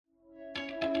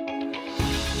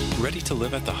Ready to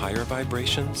live at the higher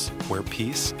vibrations, where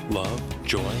peace, love,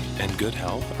 joy, and good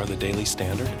health are the daily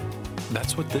standard?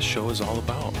 That's what this show is all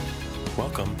about.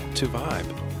 Welcome to Vibe.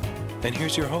 And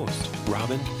here's your host,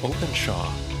 Robin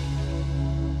Openshaw.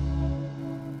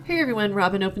 Hey everyone,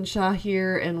 Robin Openshaw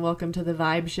here, and welcome to the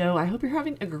Vibe Show. I hope you're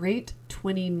having a great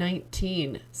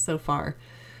 2019 so far.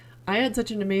 I had such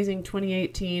an amazing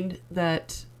 2018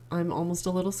 that I'm almost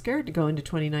a little scared to go into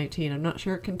 2019. I'm not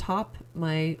sure it can top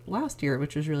my last year,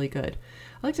 which was really good.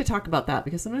 I like to talk about that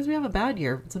because sometimes we have a bad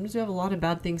year. Sometimes we have a lot of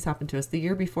bad things happen to us. The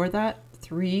year before that,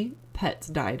 3 pets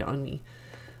died on me.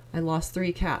 I lost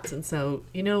 3 cats. And so,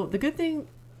 the good thing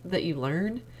that you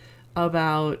learn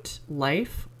about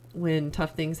life when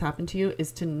tough things happen to you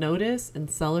is to notice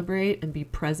and celebrate and be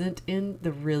present in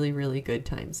the really, really good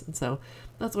times. And so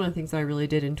that's one of the things I really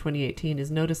did in 2018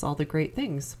 is notice all the great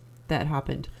things that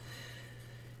happened.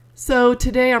 So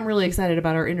today I'm really excited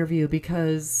about our interview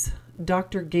because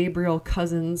Dr. Gabriel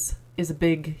Cousens is a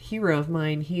big hero of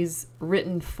mine. He's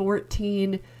written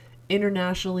 14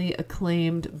 internationally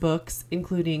acclaimed books,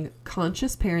 including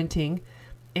Conscious Parenting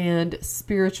and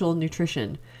Spiritual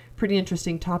Nutrition. Pretty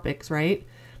interesting topics, right?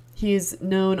 He's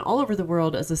known all over the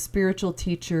world as a spiritual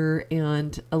teacher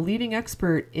and a leading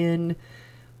expert in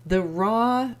the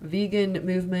raw vegan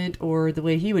movement, or the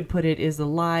way he would put it is a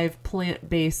live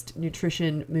plant-based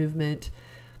nutrition movement.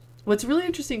 What's really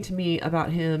interesting to me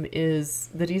about him is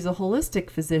that he's a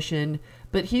holistic physician,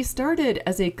 but he started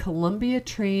as a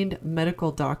Columbia-trained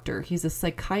medical doctor. He's a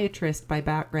psychiatrist by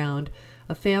background,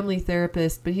 a family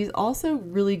therapist, but he's also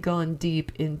really gone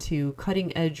deep into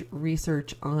cutting-edge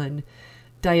research on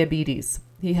diabetes.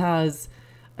 He has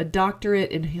a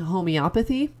doctorate in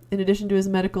homeopathy. In addition to his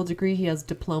medical degree, he has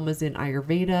diplomas in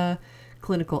Ayurveda,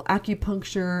 clinical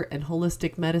acupuncture, and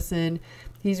holistic medicine.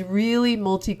 He's really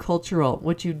multicultural.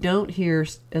 What you don't hear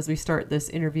as we start this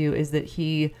interview is that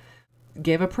he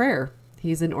gave a prayer.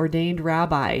 He's an ordained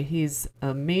rabbi. He's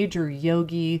a major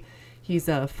yogi. He's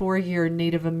a 4-year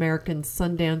Native American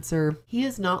sun dancer. He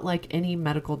is not like any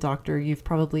medical doctor you've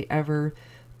probably ever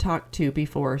talked to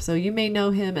before. So you may know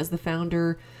him as the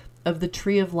founder of the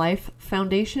Tree of Life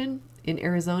Foundation in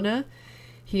Arizona.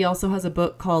 He also has a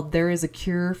book called There is a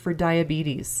Cure for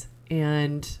Diabetes.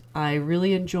 And I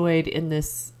really enjoyed in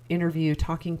this interview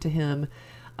talking to him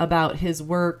about his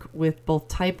work with both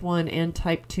type 1 and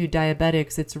type 2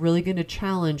 diabetics. It's really going to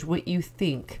challenge what you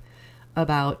think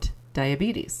about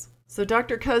diabetes. So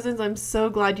Dr. Cousens, I'm so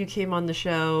glad you came on the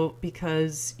show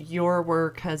because your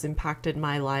work has impacted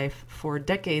my life for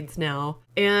decades now.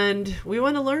 And we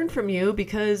want to learn from you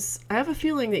because I have a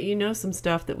feeling that you know some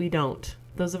stuff that we don't.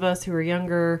 Those of us who are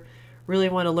younger really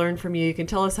want to learn from you. You can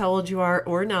tell us how old you are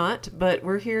or not, but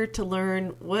we're here to learn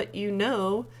what you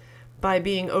know by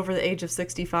being over the age of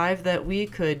 65 that we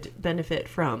could benefit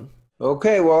from.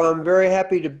 Okay, well, I'm very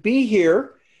happy to be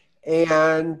here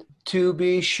and to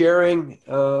be sharing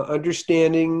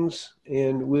understandings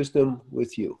and wisdom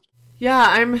with you. Yeah,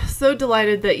 I'm so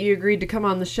delighted that you agreed to come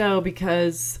on the show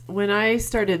because when I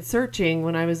started searching,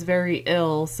 when I was very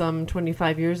ill some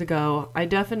 25 years ago, I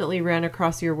definitely ran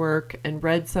across your work and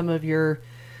read some of your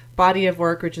body of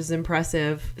work, which is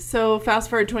impressive. So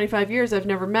fast forward 25 years, I've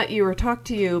never met you or talked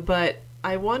to you, but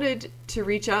I wanted to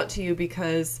reach out to you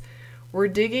because we're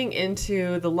digging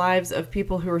into the lives of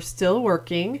people who are still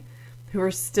working, who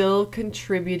are still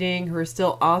contributing, who are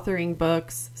still authoring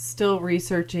books, still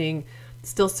researching,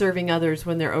 still serving others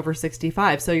when they're over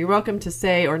 65. So you're welcome to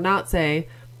say or not say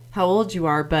how old you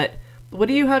are, but what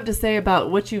do you have to say about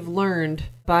what you've learned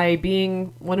by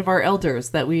being one of our elders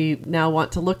that we now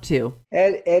want to look to?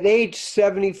 At age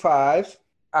 75,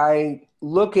 I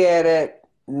look at it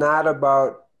not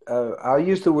about, I'll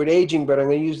use the word aging, but I'm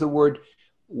going to use the word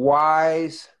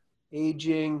wise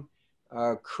aging,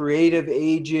 creative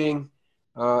aging.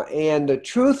 And the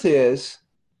truth is,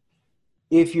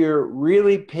 if you're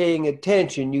really paying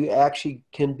attention, you actually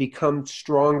can become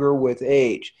stronger with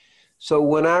age. So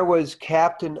when I was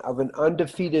captain of an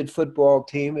undefeated football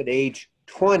team at age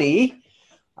 20,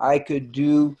 I could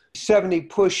do 70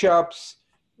 push-ups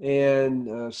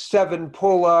and 7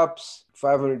 pull-ups,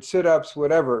 500 sit-ups,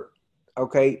 whatever.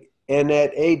 Okay. And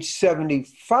at age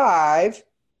 75,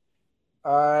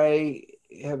 I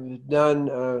have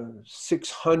done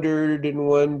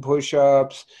 601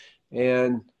 push-ups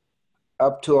and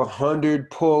up to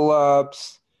 100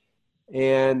 pull-ups.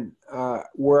 And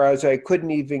whereas I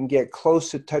couldn't even get close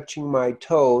to touching my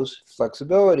toes,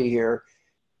 flexibility here,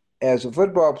 as a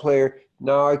football player,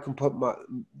 now I can put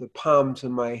the palms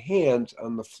of my hands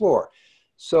on the floor.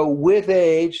 So with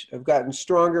age, I've gotten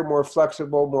stronger, more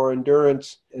flexible, more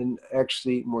endurance, and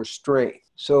actually more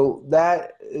strength. So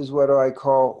that is what I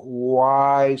call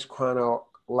wise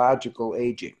chronological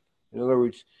aging. In other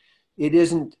words, it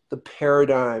isn't the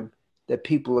paradigm that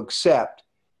people accept.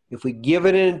 If we give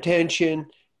it an intention,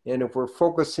 and if we're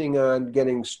focusing on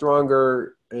getting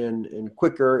stronger and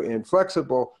quicker and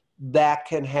flexible, that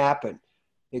can happen.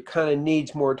 It kind of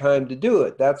needs more time to do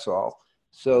it, that's all.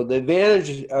 So the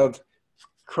advantage of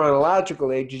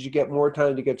chronological age is you get more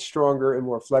time to get stronger and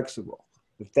more flexible,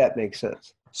 if that makes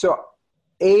sense. So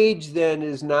age then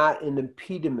is not an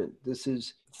impediment. This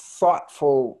is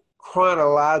thoughtful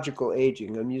chronological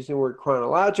aging. I'm using the word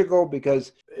chronological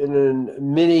because in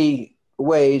many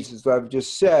ways, as I've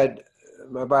just said,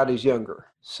 my body's younger.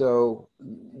 So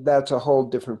that's a whole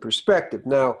different perspective.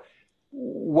 Now,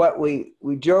 what we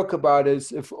joke about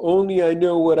is if only I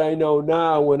knew what I know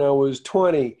now when I was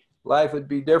 20, life would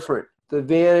be different. The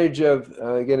advantage of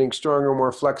getting stronger,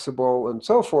 more flexible, and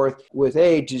so forth with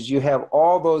age is you have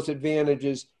all those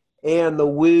advantages and the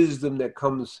wisdom that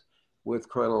comes with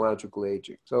chronological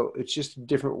aging. So it's just a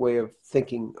different way of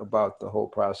thinking about the whole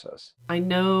process. I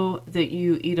know that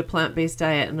you eat a plant-based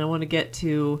diet, and I want to get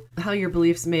to how your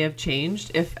beliefs may have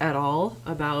changed, if at all,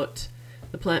 about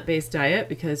the plant-based diet,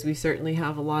 because we certainly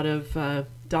have a lot of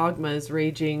dogmas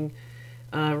raging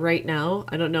right now.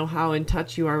 I don't know how in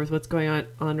touch you are with what's going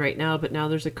on right now, but now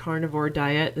there's a carnivore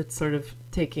diet that's sort of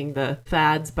taking the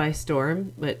fads by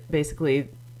storm. But basically,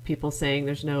 people saying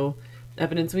there's no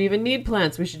evidence we even need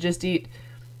plants. We should just eat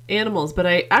animals. But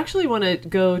I actually want to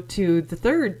go to the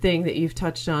third thing that you've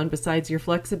touched on besides your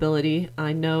flexibility.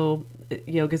 I know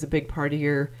yoga is a big part of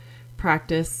your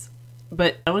practice,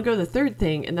 but I want to go to the third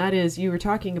thing, and that is you were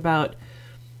talking about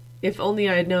if only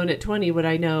I had known at 20 what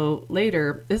I know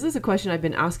later. This is a question I've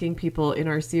been asking people in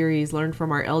our series, Learn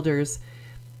from Our Elders.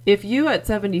 If you at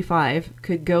 75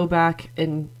 could go back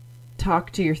and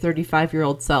talk to your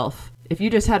 35-year-old self, if you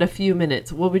just had a few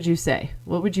minutes, what would you say?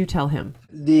 What would you tell him?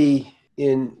 The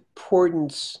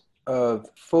importance of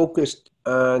focused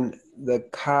on the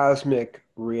cosmic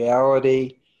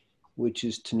reality, which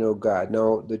is to know God.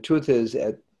 Now, the truth is,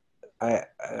 at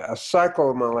a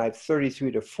cycle of my life,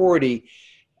 33 to 40,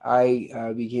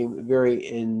 I became very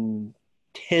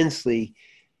intensely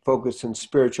focused on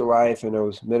spiritual life, and I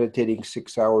was meditating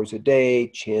 6 hours a day,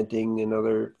 chanting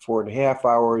another 4.5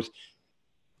 hours,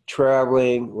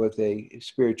 traveling with a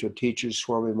spiritual teacher,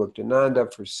 Swami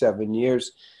Muktananda, for 7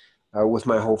 years with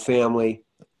my whole family,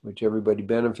 which everybody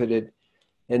benefited.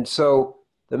 And so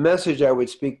the message I would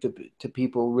speak to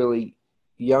people really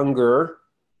younger,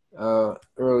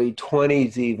 early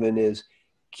 20s even, is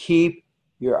keep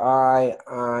your eye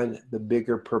on the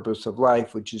bigger purpose of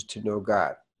life, which is to know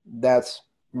God. That's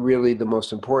really the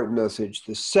most important message.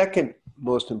 The second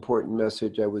most important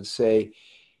message I would say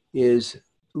is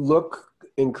look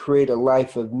and create a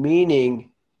life of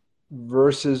meaning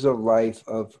versus a life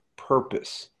of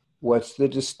purpose. What's the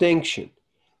distinction?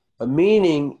 A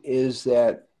meaning is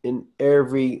that in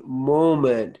every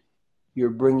moment,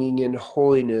 you're bringing in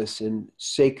holiness and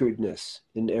sacredness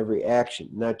in every action,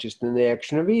 not just in the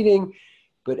action of eating,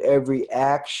 but every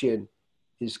action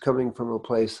is coming from a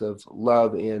place of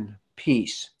love and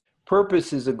peace.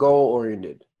 Purpose is a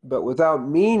goal-oriented, but without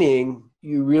meaning,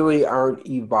 you really aren't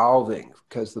evolving,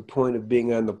 because the point of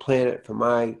being on the planet, from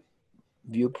my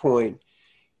viewpoint,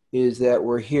 is that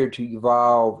we're here to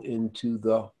evolve into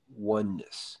the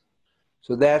oneness.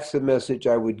 So that's the message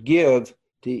I would give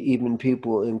to even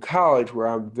people in college, where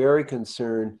I'm very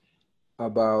concerned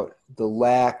about the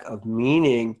lack of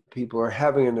meaning people are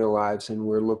having in their lives. And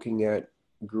we're looking at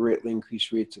greatly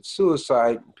increased rates of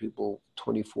suicide, people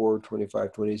 24,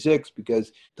 25, 26,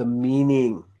 because the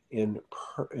meaning and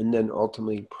then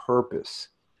ultimately purpose.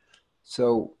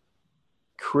 So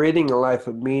creating a life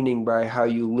of meaning by how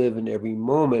you live in every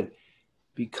moment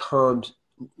becomes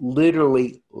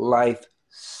literally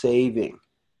life-saving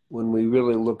when we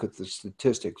really look at the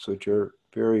statistics, which are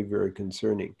very, very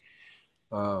concerning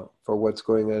for what's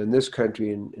going on in this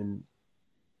country and in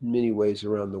many ways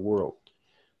around the world.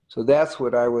 So that's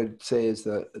what I would say is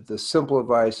the simple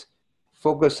advice.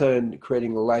 Focus on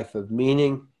creating a life of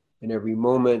meaning in every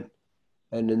moment,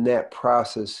 and in that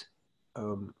process,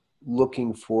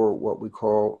 looking for what we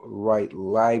call right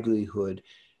livelihood,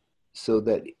 so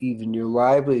that even your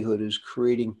livelihood is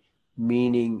creating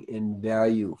meaning and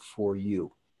value for you.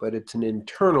 But it's an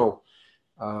internal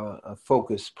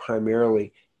focus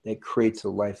primarily that creates a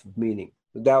life of meaning.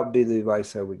 That would be the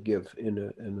advice I would give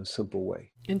in a simple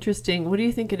way. Interesting. What do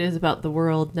you think it is about the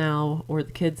world now, or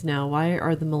the kids now? Why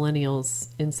are the millennials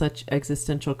in such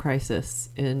existential crisis?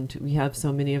 And we have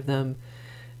so many of them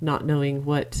not knowing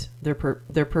what their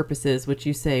purpose is, which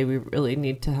you say we really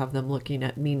need to have them looking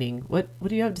at meaning. What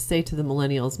do you have to say to the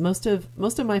millennials?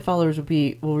 Most of my followers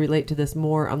will relate to this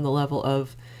more on the level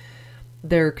of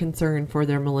their concern for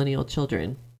their millennial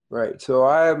children. Right. So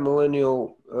I have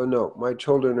no, my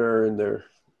children are in their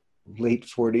late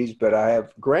 40s, but I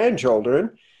have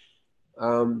grandchildren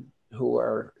who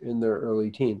are in their early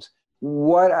teens.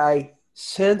 What I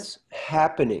sense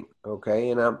happening,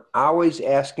 okay, and I'm always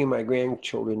asking my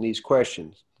grandchildren these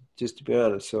questions, just to be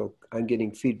honest, so I'm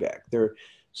getting feedback.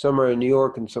 Some are in New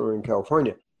York and some are in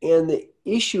California. And the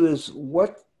issue is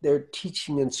what they're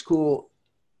teaching in school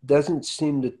doesn't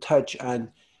seem to touch on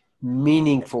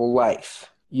meaningful life.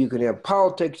 You can have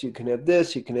politics, you can have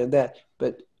this, you can have that,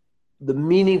 but the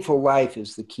meaningful life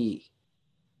is the key.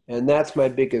 And that's my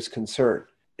biggest concern,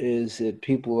 is that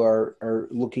people are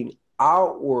looking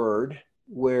outward,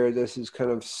 where this is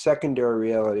kind of secondary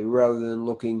reality, rather than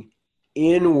looking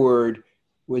inward,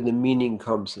 where the meaning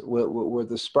comes, where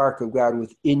the spark of God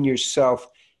within yourself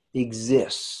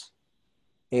exists.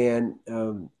 And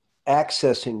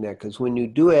accessing that, because when you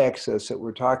do access it,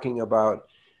 we're talking about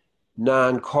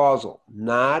non-causal,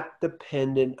 not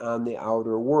dependent on the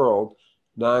outer world,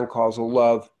 non-causal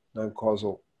love,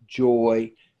 non-causal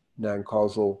joy,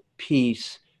 non-causal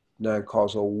peace,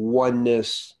 non-causal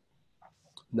oneness,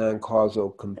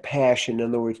 non-causal compassion. In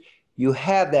other words, you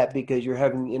have that because you're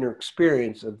having the inner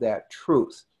experience of that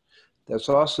truth. That's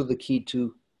also the key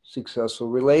to successful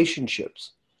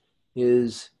relationships,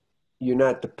 is you're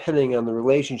not depending on the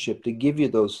relationship to give you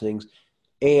those things,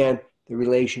 and the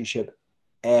relationship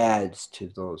adds to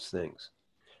those things.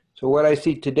 So what I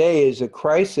see today is a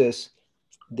crisis,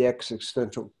 the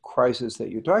existential crisis that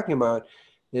you're talking about,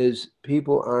 is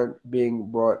people aren't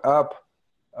being brought up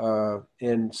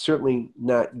and certainly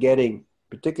not getting,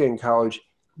 particularly in college,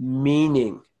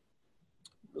 meaning,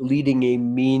 leading a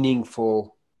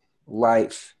meaningful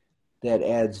life that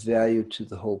adds value to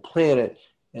the whole planet,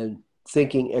 and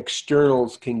thinking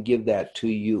externals can give that to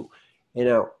you. You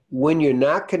know, when you're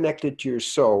not connected to your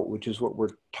soul, which is what we're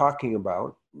talking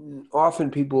about,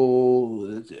 often people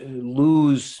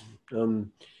lose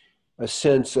a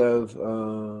sense of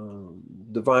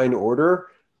divine order,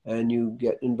 and you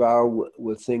get involved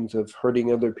with things of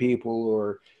hurting other people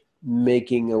or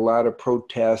making a lot of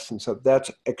protests and stuff.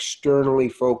 That's externally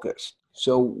focused.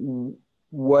 So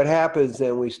what happens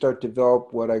then, we start to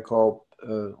develop what I call,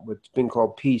 what's been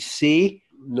called PC,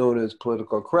 known as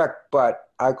political correct, but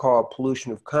I call it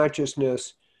pollution of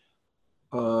consciousness,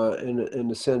 in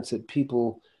the sense that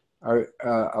people are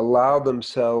allow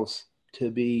themselves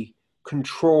to be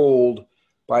controlled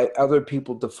by other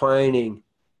people defining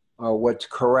what's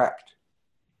correct.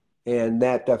 And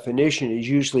that definition is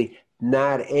usually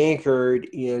not anchored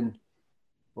in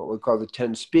what we call the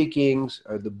 10 speakings,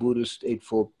 or the Buddhist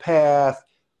Eightfold Path,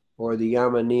 or the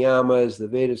Yama Niyamas, the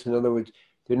Vedas. In other words,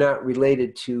 they're not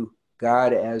related to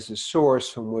God as the source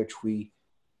from which we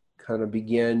kind of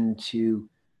begin to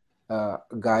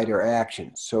guide our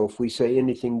actions. So if we say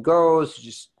anything goes,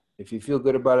 just if you feel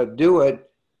good about it, do it,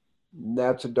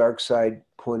 that's a dark side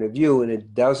point of view, and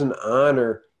it doesn't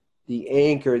honor the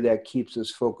anchor that keeps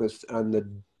us focused on the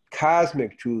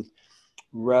cosmic truth,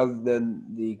 rather than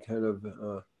the kind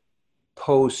of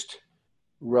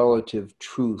post-relative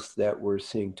truth that we're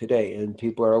seeing today. And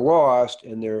people are lost,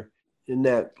 and they're in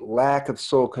that lack of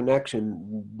soul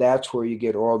connection. That's where you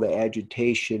get all the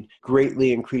agitation,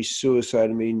 greatly increased suicide.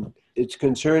 I mean, it's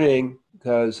concerning,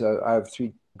 because I have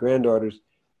 3 granddaughters,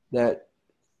 that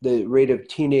the rate of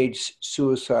teenage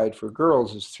suicide for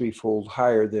girls is 3-fold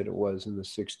higher than it was in the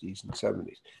 60s and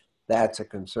 70s. That's a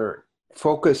concern.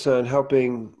 Focus on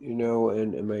helping,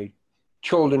 and my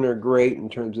children are great in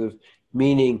terms of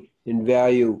meaning and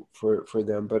value for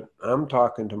them, but I'm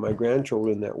talking to my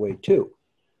grandchildren that way too.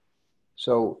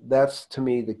 So that's, to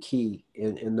me, the key.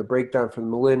 In the breakdown for the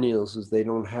millennials is they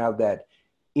don't have that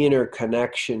inner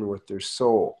connection with their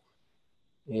soul.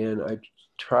 And I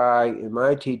try in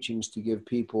my teachings to give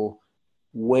people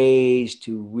ways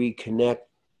to reconnect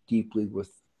deeply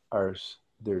with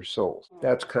their souls.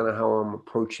 That's kind of how I'm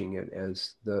approaching it,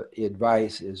 as the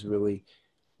advice is really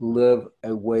live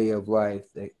a way of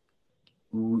life that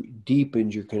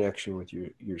deepens your connection with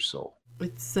your soul.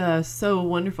 It's so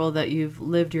wonderful that you've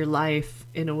lived your life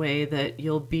in a way that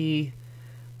you'll be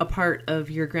a part of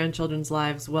your grandchildren's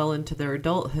lives well into their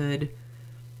adulthood,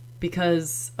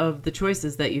 because of the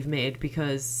choices that you've made.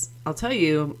 Because I'll tell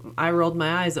you, I rolled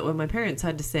my eyes at what my parents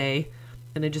had to say,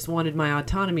 and I just wanted my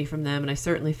autonomy from them. And I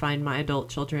certainly find my adult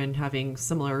children having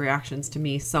similar reactions to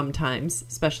me sometimes,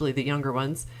 especially the younger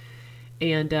ones.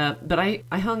 And but I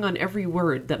hung on every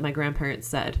word that my grandparents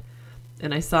said.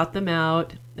 and I sought them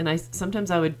out. And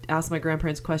sometimes I would ask my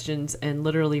grandparents questions and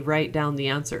literally write down the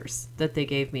answers that they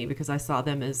gave me because I saw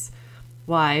them as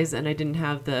wise and I didn't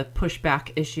have the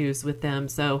pushback issues with them.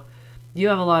 So you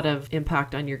have a lot of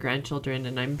impact on your grandchildren,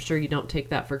 and I'm sure you don't take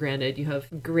that for granted. You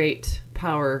have great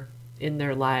power in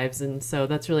their lives, and so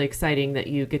that's really exciting that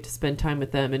you get to spend time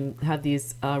with them and have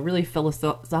these really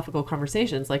philosophical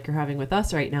conversations like you're having with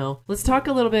us right now. Let's talk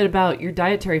a little bit about your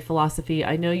dietary philosophy.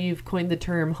 I know you've coined the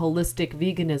term holistic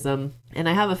veganism, and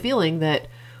I have a feeling that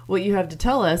what you have to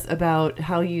tell us about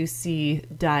how you see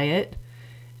diet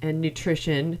and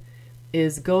nutrition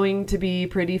is going to be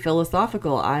pretty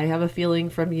philosophical. I have a feeling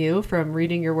from you, from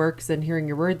reading your works and hearing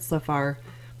your words so far,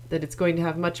 that it's going to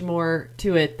have much more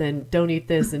to it than don't eat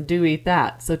this and do eat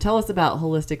that. So tell us about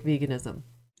holistic veganism.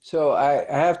 So I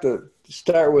have to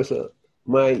start with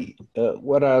my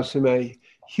what I'll say my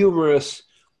humorous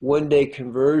one-day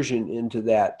conversion into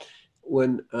that.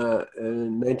 When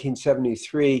in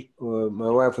 1973, my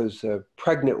wife was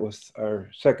pregnant with our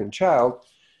second child,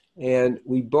 and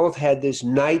we both had this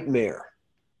nightmare.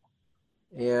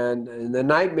 And the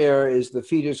nightmare is the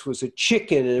fetus was a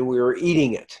chicken and we were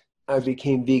eating it. I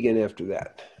became vegan after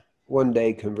that. One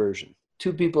day conversion.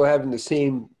 Two people having the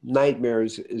same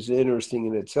nightmares is interesting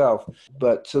in itself.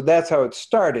 But so that's how it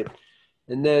started.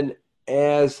 And then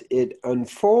as it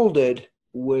unfolded,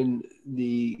 when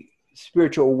the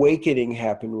spiritual awakening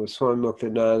happened with Swami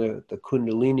Muktananda, the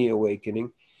Kundalini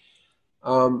awakening,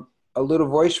 a little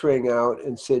voice rang out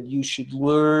and said, you should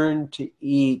learn to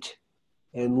eat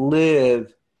and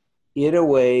live in a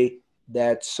way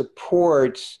that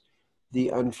supports the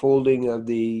unfolding of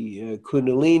the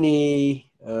Kundalini,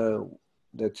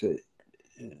 that's the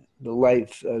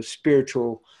life,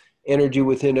 spiritual energy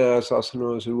within us, also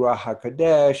known as Ruach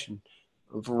HaKodesh, and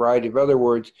a variety of other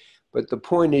words. But the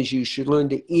point is you should learn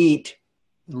to eat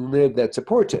and live that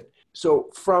supports it. So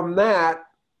from that,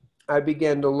 I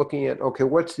began to looking at, okay,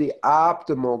 what's the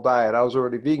optimal diet? I was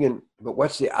already vegan, but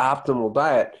what's the optimal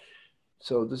diet?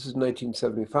 So this is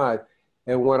 1975.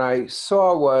 And what I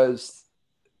saw was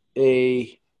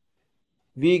a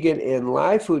vegan and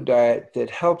live food diet that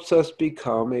helps us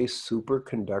become a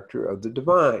superconductor of the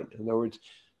divine. In other words,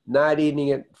 not eating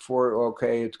it for,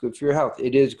 okay, it's good for your health.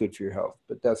 It is good for your health,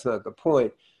 but that's not the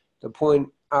point. The point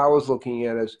I was looking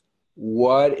at is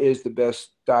what is the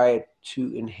best diet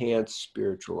to enhance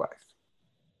spiritual life?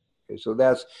 Okay, so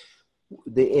that's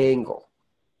the angle.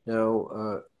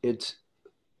 Now, it's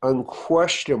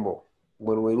unquestionable.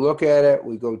 When we look at it,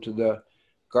 we go to the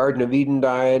Garden of Eden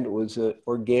diet. It was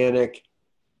organic.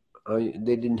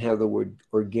 They didn't have the word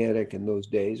organic in those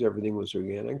days. Everything was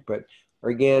organic, but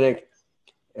organic,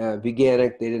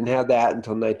 veganic, they didn't have that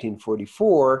until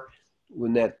 1944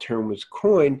 when that term was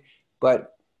coined.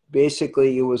 But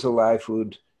basically, it was a live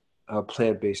food,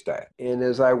 plant-based diet. And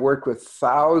as I worked with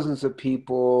thousands of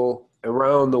people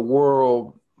around the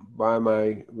world by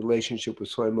my relationship with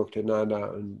Swami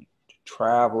Muktananda and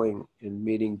traveling and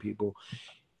meeting people,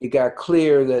 it got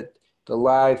clear that the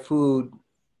live food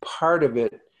part of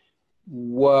it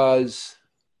was,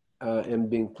 and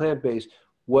being plant-based,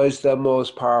 was the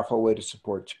most powerful way to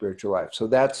support spiritual life. So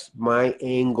that's my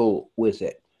angle with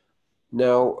it.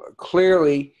 Now,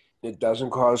 clearly, it doesn't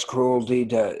cause cruelty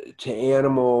to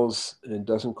animals. It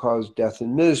doesn't cause death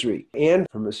and misery. And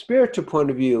from a spiritual point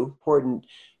of view, important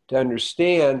to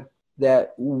understand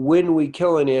that when we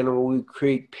kill an animal, we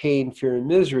create pain, fear, and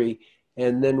misery.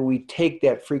 And then we take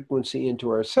that frequency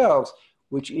into ourselves,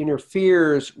 which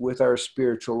interferes with our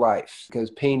spiritual life.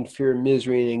 Because pain, fear,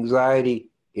 misery, and anxiety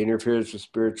interferes with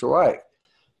spiritual life.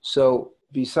 So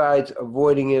besides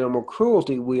avoiding animal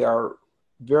cruelty, we are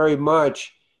very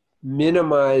much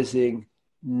minimizing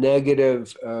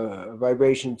negative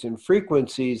vibrations and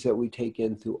frequencies that we take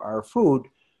in through our food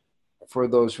for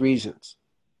those reasons.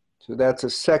 So that's a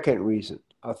second reason.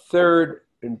 A third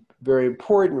and very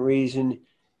important reason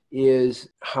is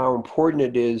how important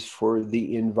it is for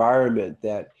the environment,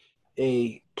 that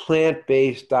a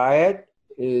plant-based diet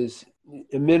is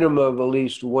a minimum of at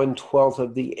least 1/12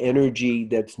 of the energy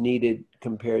that's needed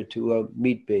compared to a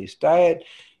meat-based diet.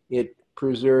 It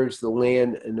preserves the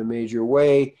land in a major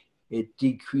way. It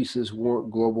decreases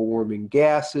global warming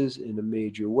gases in a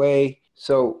major way.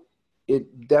 So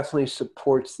it definitely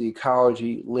supports the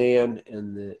ecology, land,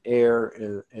 and the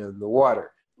air, and the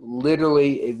water.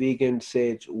 Literally, a vegan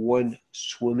saves one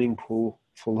swimming pool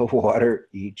full of water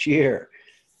each year.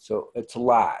 So it's a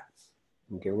lot.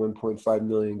 Okay, 1.5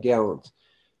 million gallons.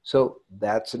 So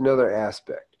that's another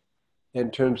aspect.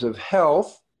 In terms of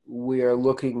health, we are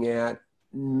looking at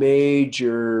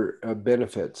major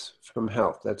benefits from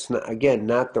health. That's not, again,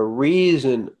 not the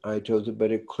reason I chose it,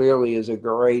 but it clearly is a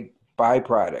great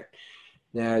byproduct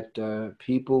that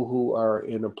people who are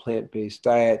in a plant-based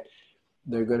diet,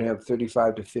 they're going to have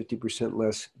 35 to 50%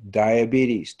 less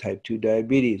diabetes, type 2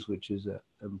 diabetes, which is an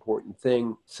important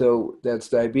thing. So that's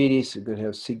diabetes. They're going to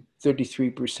have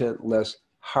 33% less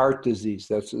heart disease.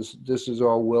 This is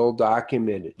all well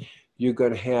documented. You're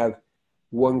going to have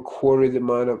 1/4 the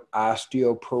amount of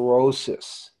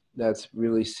osteoporosis. That's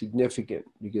really significant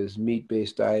because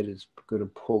meat-based diet is going to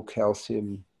pull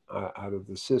calcium out of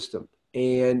the system.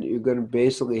 And you're going to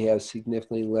basically have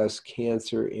significantly less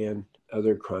cancer and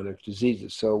other chronic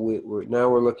diseases. So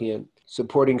we're looking at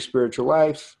supporting spiritual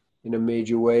life in a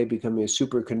major way, becoming a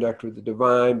superconductor of the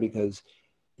divine, because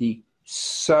the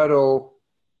subtle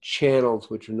channels,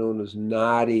 which are known as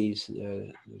nadis,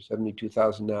 there's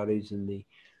 72,000 nadis in the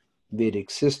Vedic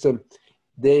system,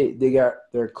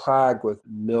 they're clogged with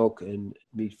milk and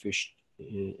meat, fish,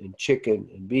 and chicken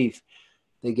and beef.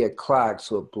 They get clogged,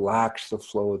 so it blocks the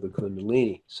flow of the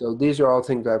Kundalini. So these are all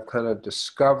things I've kind of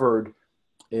discovered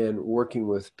in working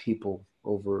with people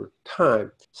over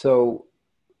time. So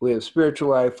we have spiritual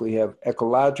life, we have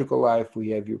ecological life, we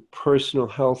have your personal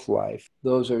health life.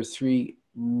 Those are three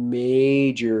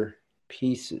major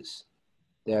pieces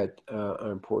that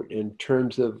are important. In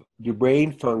terms of your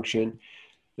brain function,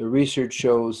 the research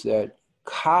shows that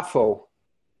CAFO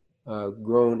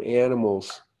grown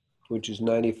animals, which is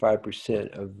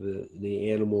 95% of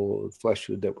the animal flesh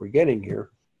food that we're getting here,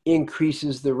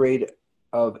 increases the rate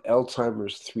of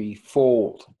Alzheimer's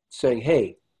threefold, saying,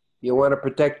 hey, you want to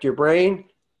protect your brain?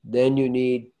 Then you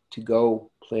need to go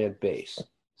plant-based.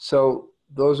 So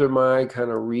those are my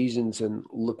kind of reasons in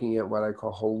looking at what I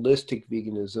call holistic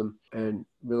veganism and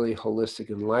really holistic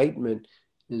enlightenment,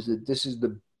 is that this is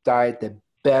the diet that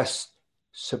best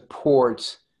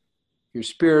supports your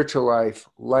spiritual life,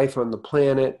 life on the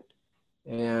planet,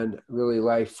 and really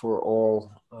life for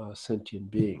all sentient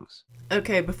beings.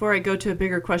 Okay, before I go to a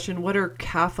bigger question, what are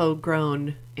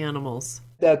CAFO-grown animals?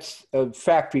 That's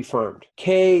factory farmed.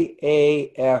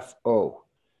 KAFO.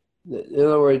 In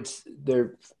other words,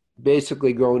 they're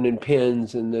basically grown in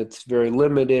pens, and it's very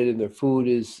limited, and their food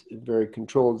is very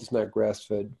controlled. It's not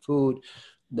grass-fed food.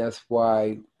 That's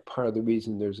why part of the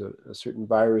reason there's a certain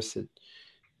virus that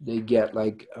they get,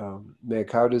 like mad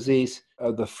cow disease.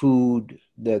 The food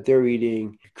that they're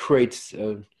eating creates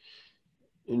an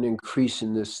increase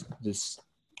in this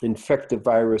infective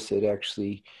virus that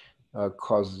actually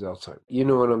causes Alzheimer's. You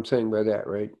know what I'm saying by that,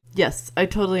 right? Yes, I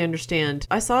totally understand.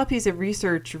 I saw a piece of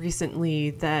research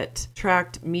recently that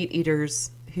tracked meat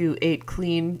eaters who ate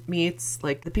clean meats,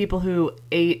 like the people who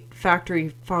ate factory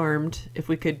farmed, if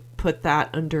we could put that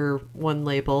under one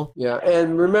label. Yeah,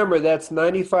 and remember, that's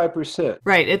 95%.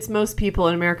 Right, it's most people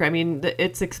in America. I mean,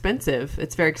 it's expensive.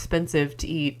 It's very expensive to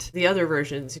eat the other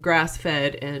versions,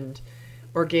 grass-fed and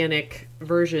organic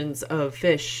versions of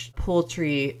fish,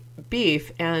 poultry,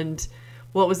 beef. And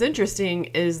what was interesting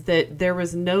is that there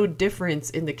was no difference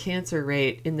in the cancer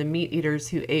rate in the meat eaters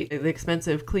who ate the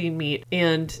expensive clean meat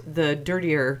and the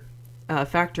dirtier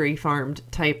factory farmed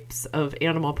types of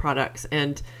animal products.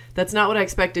 And that's not what I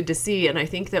expected to see. And I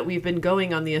think that we've been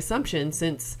going on the assumption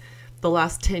since the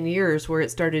last 10 years where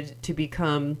it started to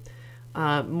become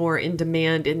more in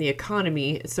demand in the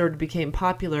economy. It sort of became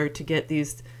popular to get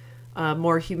these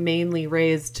more humanely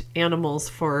raised animals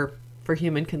for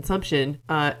human consumption.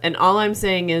 And all I'm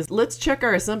saying is let's check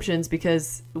our assumptions,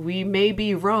 because we may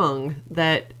be wrong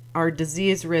that our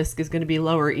disease risk is going to be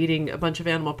lower eating a bunch of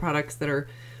animal products that are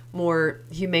more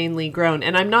humanely grown.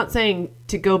 And I'm not saying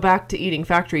to go back to eating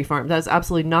factory farm. That's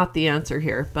absolutely not the answer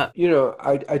here. But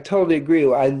I totally agree.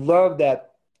 I love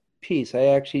that piece. I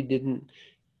actually didn't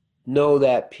know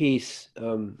that piece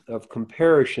of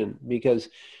comparison, because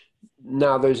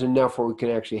now there's enough where we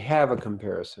can actually have a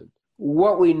comparison.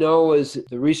 What we know is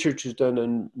the research is done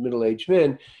on middle-aged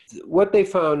men. What they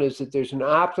found is that there's an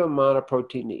optimum amount of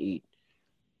protein to eat,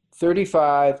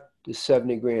 35 to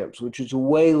 70 grams, which is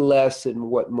way less than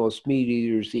what most meat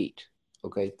eaters eat.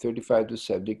 Okay, 35 to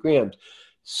 70 grams.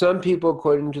 Some people,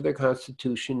 according to their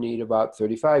constitution, need about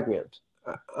 35 grams.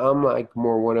 I'm like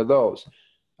more one of those.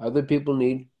 Other people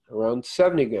need around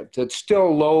 70 grams. That's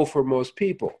still low for most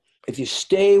people. If you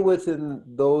stay within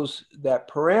that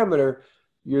parameter,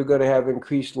 you're going to have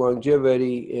increased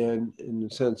longevity and, in a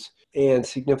sense, and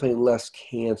significantly less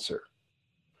cancer.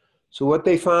 So what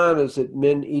they found is that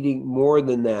men eating more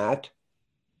than that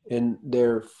in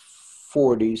their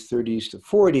 40s, 30s to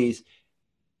 40s,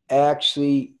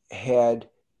 actually had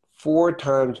 4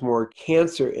 times more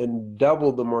cancer and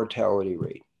double the mortality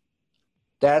rate.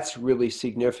 That's really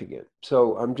significant.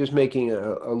 So I'm just making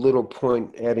a little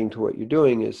point, adding to what you're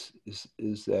doing, is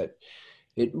that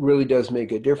it really does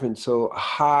make a difference. So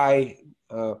high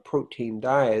protein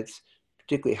diets,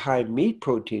 particularly high meat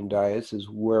protein diets, is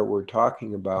where we're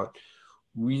talking about,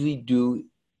 really do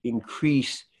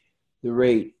increase the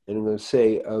rate, and I'm going to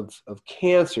say of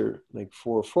cancer, like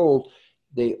fourfold.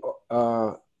 They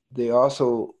they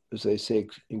also, as I say,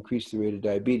 increase the rate of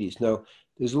diabetes. Now,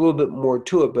 there's a little bit more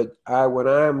to it, but when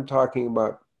I'm talking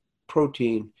about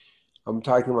protein, I'm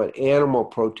talking about animal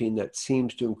protein that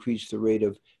seems to increase the rate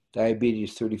of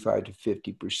diabetes 35 to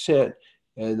 50%,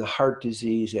 and the heart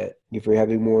disease, that if you're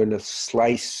having more in a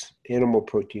slice animal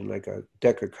protein, like a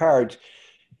deck of cards,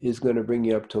 is going to bring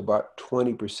you up to about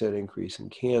 20% increase in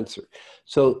cancer.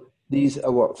 So these,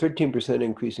 13%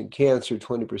 increase in cancer,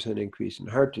 20% increase in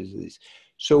heart disease.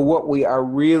 So what we are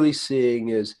really seeing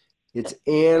is it's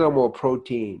animal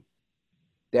protein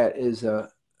that is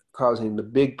causing the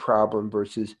big problem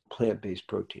versus plant-based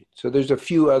protein. So there's a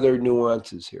few other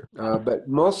nuances here, but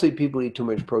mostly people eat too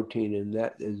much protein, and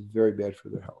that is very bad for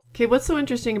their health. Okay, what's so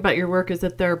interesting about your work is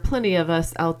that there are plenty of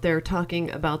us out there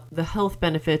talking about the health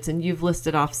benefits, and you've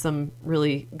listed off some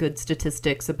really good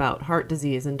statistics about heart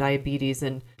disease and diabetes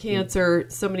and cancer,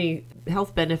 so many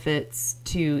health benefits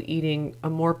to eating a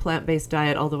more plant-based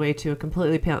diet all the way to a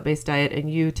completely plant-based diet,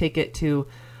 and you take it to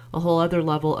a whole other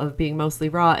level of being mostly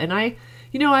raw. And I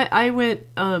went,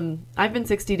 I've been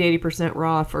 60 to 80%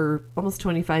 raw for almost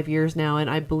 25 years now, and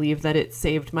I believe that it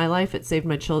saved my life. It saved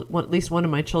my at least one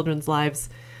of my children's lives.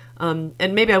 And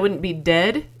maybe I wouldn't be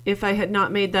dead if I had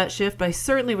not made that shift, but I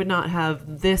certainly would not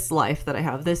have this life that I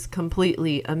have, this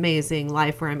completely amazing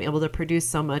life where I'm able to produce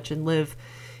so much and live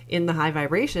in the high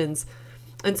vibrations.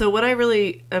 And so what I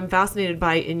really am fascinated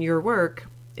by in your work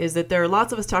is that there are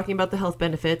lots of us talking about the health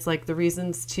benefits, like the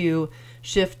reasons to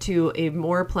shift to a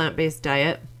more plant-based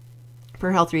diet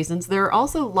for health reasons. There are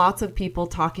also lots of people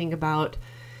talking about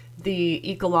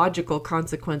the ecological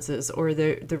consequences, or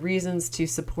the reasons to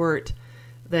support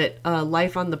that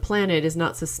life on the planet is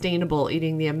not sustainable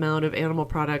eating the amount of animal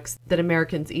products that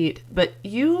Americans eat. But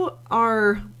you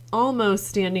are almost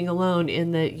standing alone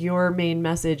in that your main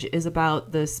message is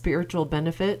about the spiritual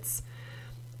benefits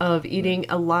of eating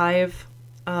a live,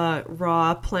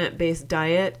 raw, plant-based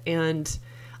diet. And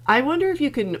I wonder if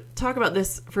you can talk about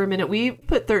this for a minute. We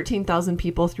put 13,000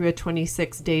 people through a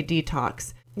 26-day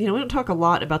detox. We don't talk a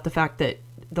lot about the fact that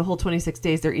the whole 26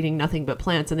 days they're eating nothing but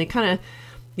plants, and they kind of,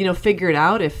 figure it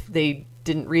out if they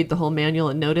didn't read the whole manual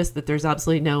and notice that there's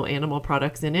absolutely no animal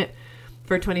products in it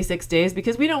for 26 days,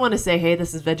 because we don't want to say, hey,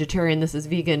 this is vegetarian, this is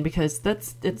vegan, because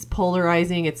it's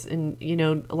polarizing.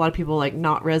 A lot of people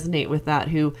not resonate with that,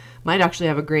 who might actually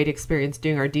have a great experience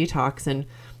doing our detox, and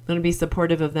going to be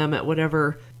supportive of them at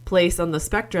whatever place on the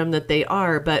spectrum that they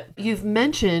are. But you've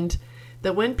mentioned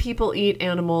that when people eat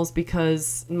animals,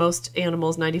 because most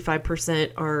animals,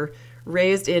 95%, are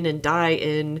raised in and die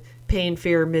in pain,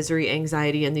 fear, misery,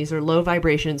 anxiety, and these are low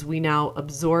vibrations, we now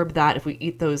absorb that if we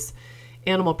eat those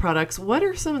animal products. What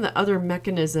are some of the other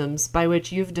mechanisms by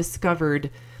which you've discovered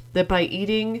that by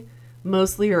eating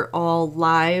mostly or all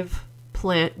live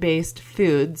plant-based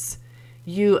foods,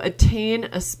 you attain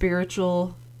a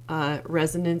spiritual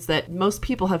resonance that most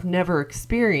people have never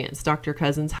experienced, Dr.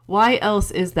 Cousens? Why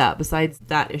else is that besides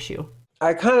that issue?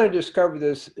 I kind of discovered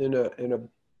this in a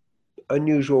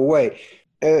unusual way.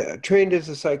 Trained as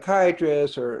a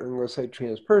psychiatrist, or I'm going to say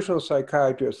transpersonal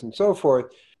psychiatrist and so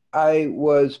forth, I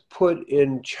was put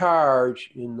in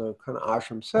charge in the kind of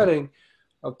ashram setting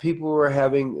of people who were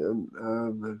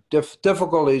having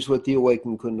difficulties with the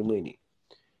Awaken Kundalini.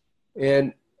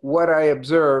 And what I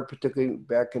observed, particularly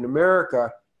back in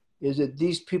America, is that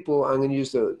these people, I'm going to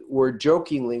use the word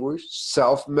jokingly, were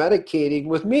self-medicating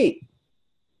with meat.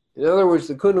 In other words,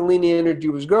 the Kundalini energy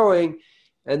was growing,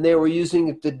 and they were using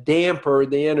it to damper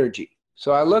the energy.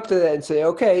 So I looked at that and say,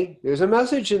 okay, there's a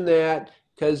message in that,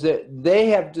 because they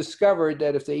have discovered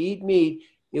that if they eat meat,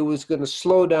 it was going to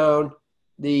slow down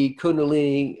the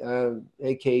Kundalini,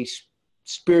 aka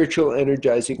spiritual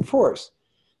energizing force.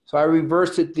 So I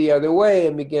reversed it the other way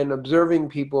and began observing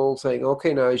people saying,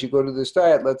 okay, now as you go to this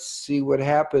diet, let's see what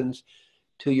happens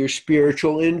to your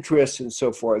spiritual interests and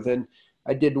so forth. And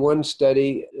I did one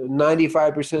study,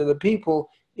 95% of the people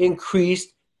increased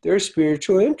their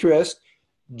spiritual interest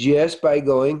just by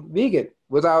going vegan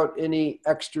without any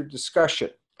extra discussion.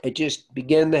 It just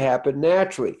began to happen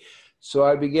naturally. So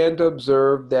I began to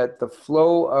observe that the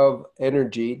flow of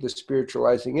energy, the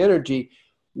spiritualizing energy,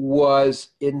 was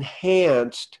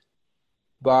enhanced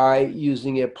by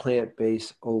using a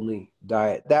plant-based only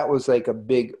diet. That was like a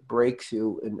big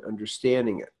breakthrough in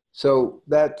understanding it. So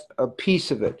that's a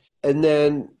piece of it. And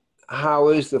then how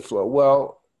is the flow?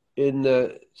 Well, in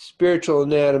the spiritual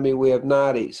anatomy, we have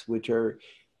nadis, which are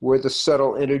where the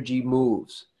subtle energy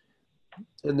moves.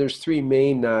 And there's three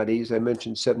main nadis. I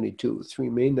mentioned 72, three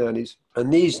main nadis.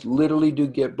 And these literally do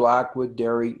get blocked with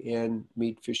dairy and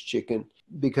meat, fish, chicken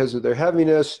because of their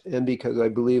heaviness and because I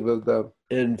believe of the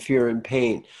fear and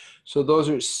pain. So those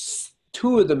are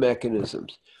two of the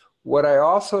mechanisms. What I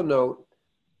also note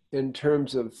in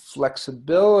terms of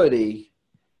flexibility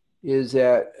is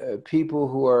that people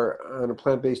who are on a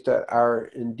plant-based diet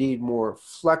are indeed more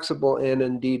flexible and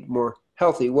indeed more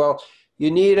healthy. Well,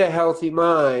 you need a healthy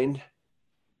mind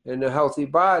and a healthy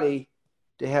body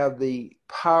to have the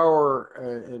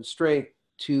power and strength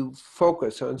to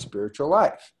focus on spiritual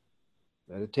life.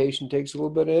 Meditation takes a little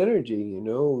bit of energy,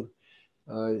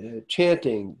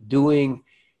 chanting, doing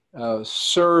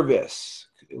service,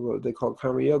 what they call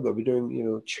karma yoga, we're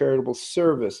doing, charitable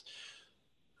service.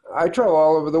 I travel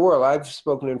all over the world. I've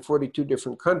spoken in 42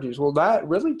 different countries. Well, that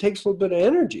really takes a little bit of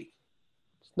energy.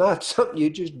 It's not something you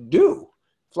just do.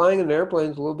 Flying an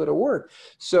airplane is a little bit of work.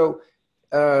 So,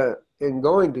 and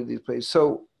going to these places.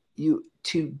 So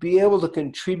to be able to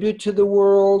contribute to the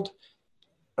world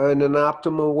in an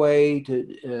optimal way,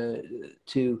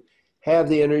 to have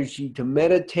the energy to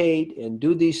meditate and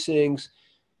do these things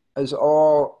is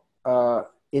all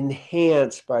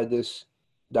enhanced by this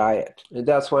diet. And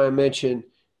that's why I mentioned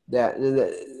that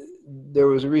there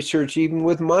was research even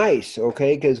with mice,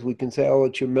 okay, because we can say, oh,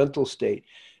 it's your mental state.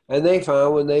 And they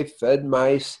found when they fed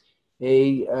mice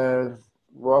a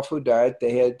raw food diet,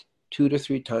 they had 2 to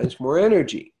 3 times more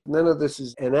energy. None of this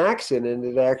is an accident.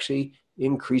 It actually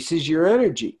increases your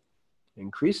energy,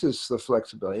 increases the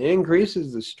flexibility,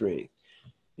 increases the strength,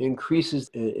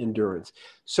 increases endurance.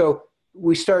 So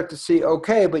we start to see,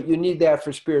 okay, but you need that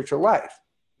for spiritual life.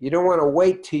 You don't want to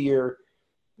wait till you're,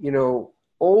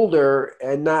 older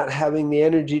and not having the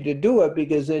energy to do it,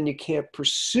 because then you can't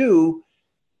pursue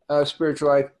spiritual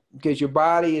life because your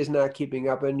body is not keeping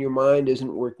up and your mind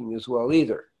isn't working as well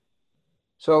either.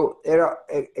 So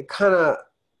it kind of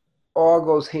all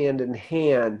goes hand in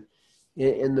hand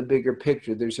in the bigger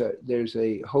picture. There's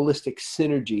a holistic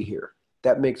synergy here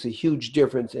that makes a huge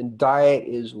difference, and diet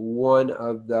is one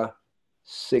of the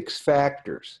 6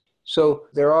 factors. So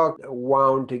they're all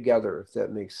wound together, if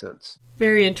that makes sense.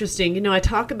 Very interesting. I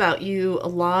talk about you a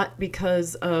lot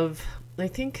because of, I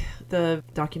think the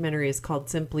documentary is called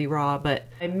Simply Raw, but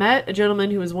I met a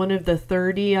gentleman who was one of the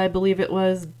 30, I believe it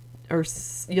was, or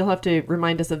you'll have to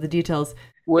remind us of the details.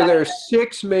 Well, there are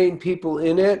 6 main people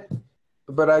in it,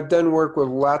 but I've done work with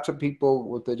lots of people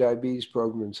with the diabetes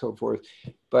program and so forth,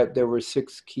 but there were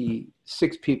 6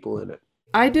 people in it.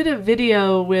 I did a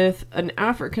video with an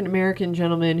African-American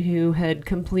gentleman who had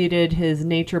completed his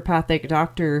naturopathic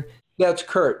doctor. That's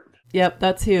Kurt. Yep,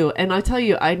 that's who. And I tell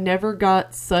you, I never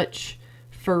got such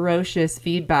ferocious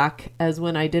feedback as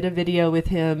when I did a video with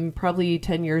him probably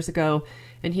 10 years ago,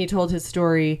 and he told his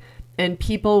story, and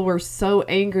people were so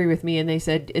angry with me, and they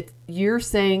said, you're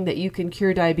saying that you can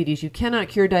cure diabetes. You cannot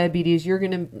cure diabetes. You're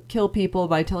going to kill people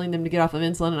by telling them to get off of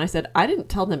insulin. And I said, I didn't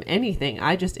tell them anything.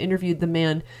 I just interviewed the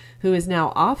man who is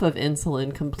now off of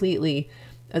insulin completely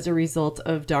as a result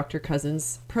of Dr.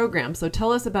 Cousens' program. So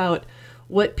tell us about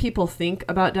what people think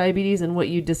about diabetes and what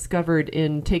you discovered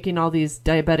in taking all these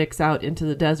diabetics out into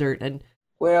the desert. And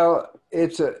well,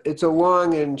 it's a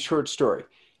long and short story.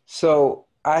 So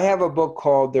I have a book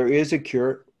called There Is a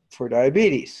Cure for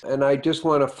Diabetes. And I just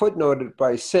want to footnote it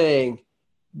by saying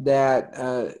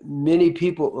that many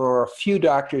people, or a few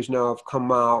doctors now, have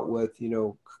come out with,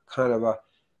 kind of a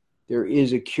there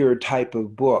is a cure type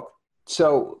of book.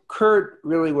 So Kurt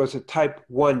really was a type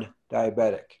 1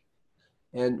 diabetic.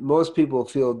 And most people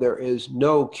feel there is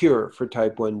no cure for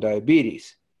type 1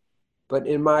 diabetes. But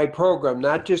in my program,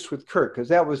 not just with Kurt, because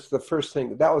that was the first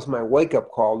thing, that was my wake-up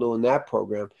call doing that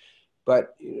program.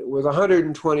 But with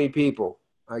 120 people,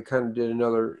 I kind of did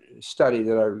another study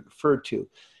that I referred to.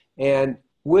 And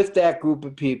with that group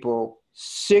of people,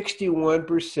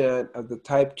 61% of the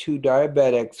type 2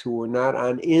 diabetics who were not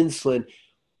on insulin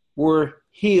were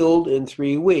healed in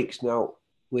 3 weeks. Now,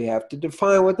 we have to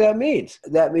define what that means.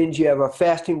 That means you have a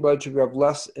fasting blood sugar of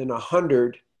less than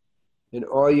 100, and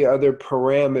all your other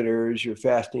parameters, your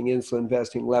fasting insulin,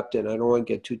 fasting leptin, I don't want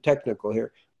to get too technical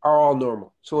here, are all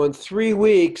normal. So in 3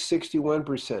 weeks,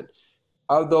 61%.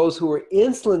 Of those who were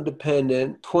insulin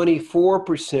dependent,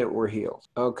 24% were healed.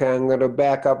 Okay, I'm going to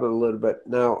back up a little bit.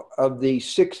 Now, of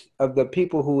the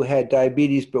people who had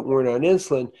diabetes but weren't on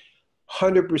insulin,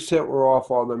 100% were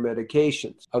off all their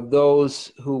medications. Of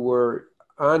those who were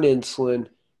on insulin,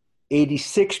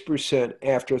 86%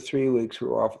 after 3 weeks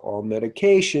were off all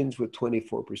medications, with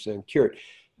 24% cured.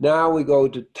 Now we go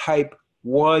to type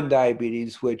 1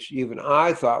 diabetes, which even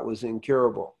I thought was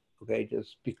incurable. Okay,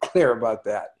 just be clear about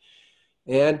that.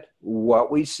 And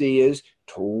what we see is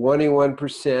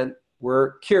 21%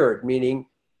 were cured, meaning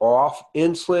off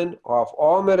insulin, off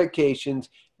all medications,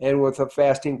 and with a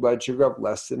fasting blood sugar of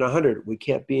less than 100. We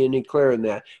can't be any clearer than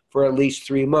that for at least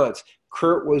 3 months.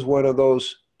 Kurt was one of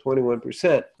those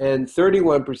 21%, and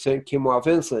 31% came off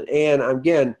insulin, and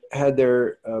again, had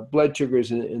their blood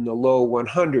sugars in the low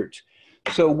 100s.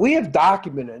 So we have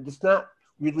documented, it's not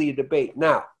really a debate.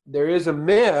 Now, there is a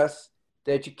myth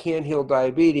that you can't heal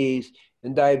diabetes,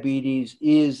 and diabetes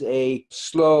is a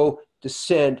slow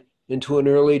descent into an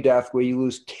early death where you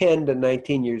lose 10 to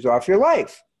 19 years off your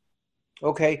life.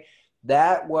 Okay,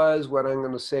 that was what I'm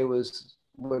going to say was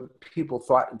what people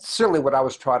thought, and certainly what I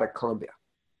was taught at Columbia.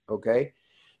 Okay,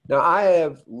 now I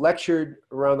have lectured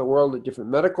around the world at different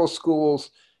medical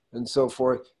schools and so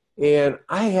forth, and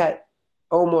I had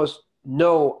almost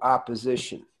no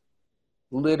opposition,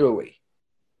 literally.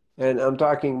 And I'm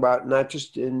talking about not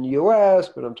just in the US,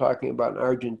 but I'm talking about in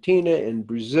Argentina, in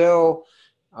Brazil,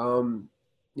 in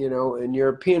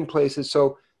European places.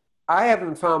 So I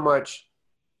haven't found much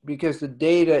because the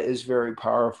data is very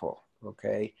powerful,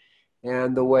 okay?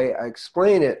 And the way I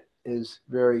explain it is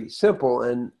very simple.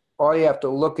 And all you have to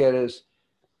look at is,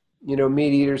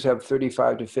 meat eaters have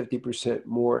 35 to 50%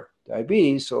 more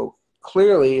diabetes. So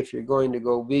clearly, if you're going to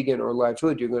go vegan or live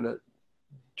food, you're going to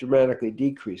dramatically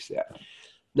decrease that.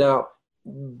 Now,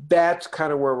 that's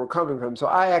kind of where we're coming from. So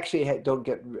I actually I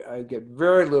get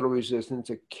very little resistance.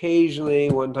 Occasionally,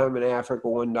 one time in Africa,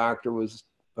 one doctor was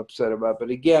upset about it. But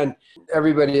again,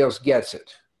 everybody else gets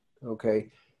it, okay?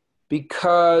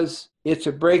 Because it's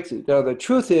a breakthrough. Now, the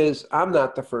truth is, I'm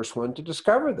not the first one to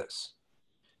discover this.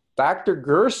 Dr.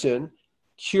 Gerson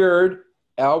cured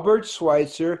Albert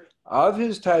Schweitzer of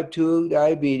his type 2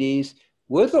 diabetes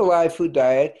with a live food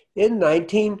diet in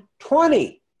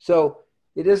 1920. So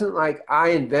it isn't like I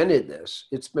invented this.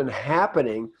 It's been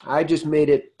happening. I just made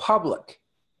it public.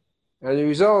 And the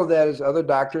result of that is other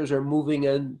doctors are moving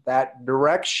in that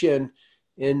direction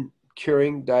in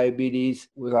curing diabetes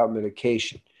without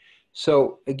medication.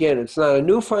 So again, it's not a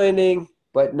new finding,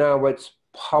 but now it's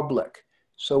public.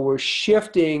 So we're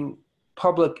shifting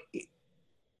public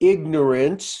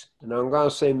ignorance, and I'm going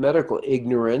to say medical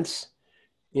ignorance,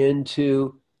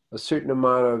 into a certain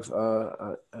amount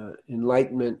of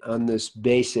enlightenment on this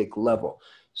basic level.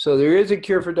 So there is a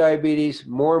cure for diabetes.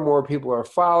 More and more people are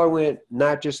following it,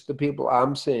 not just the people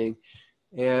I'm seeing.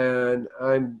 And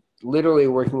I'm literally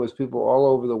working with people all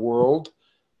over the world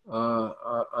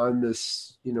on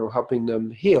this, helping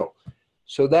them heal.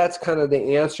 So that's kind of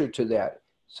the answer to that.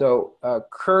 So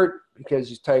Kurt, because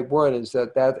he's type 1, is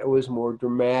that was more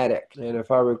dramatic. And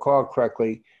if I recall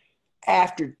correctly,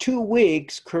 after 2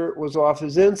 weeks, Kurt was off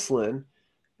his insulin,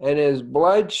 and his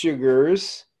blood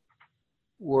sugars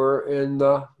were in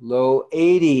the low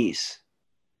 80s.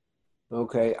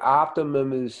 Okay,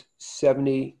 optimum is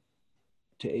 70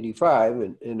 to 85,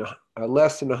 and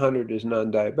less than 100 is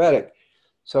non-diabetic.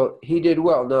 So he did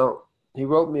well. Now, he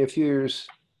wrote me a few years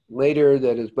later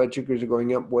that his blood sugars are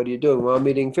going up. What are you doing? Well, I'm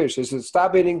eating fish. I said,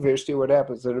 stop eating fish, see what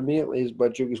happens. And immediately his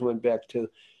blood sugars went back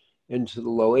into the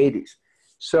low 80s.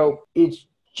 So it's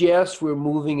just we're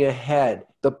moving ahead.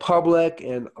 The public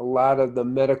and a lot of the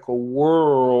medical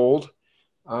world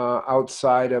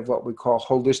outside of what we call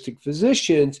holistic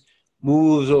physicians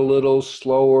moves a little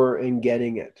slower in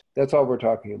getting it. That's all we're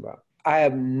talking about. I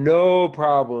have no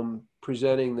problem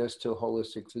presenting this to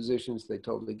holistic physicians. They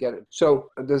totally get it.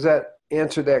 So does that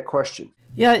answer that question?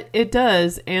 Yeah, it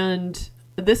does. And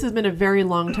this has been a very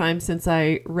long time since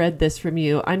I read this from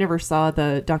you. I never saw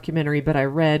the documentary, but I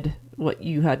read what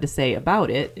you had to say about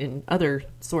it in other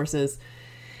sources.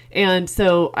 And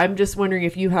so I'm just wondering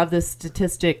if you have this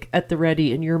statistic at the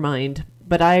ready in your mind.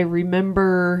 But I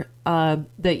remember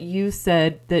that you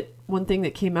said that one thing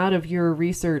that came out of your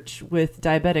research with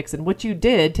diabetics and what you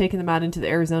did, taking them out into the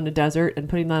Arizona desert and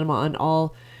putting them on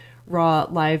all raw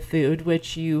live food,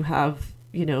 which you have,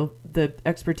 the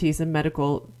expertise and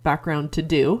medical background to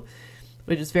do,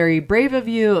 which is very brave of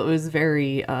you. It was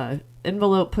very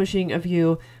envelope pushing of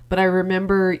you. But I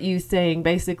remember you saying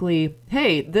basically,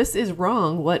 hey, this is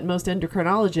wrong. What most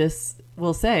endocrinologists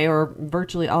will say, or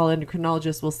virtually all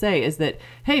endocrinologists will say, is that,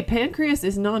 hey, pancreas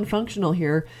is non-functional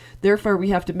here. Therefore, we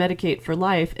have to medicate for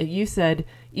life. And you said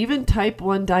even type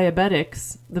 1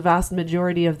 diabetics, the vast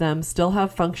majority of them still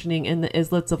have functioning in the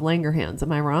islets of Langerhans.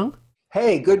 Am I wrong?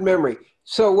 Hey, good memory.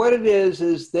 So what it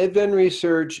is they've done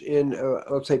research in,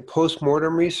 let's say,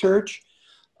 post-mortem research,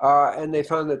 and they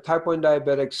found that type 1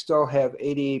 diabetics still have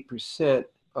 88%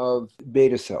 of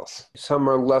beta cells. Some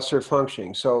are lesser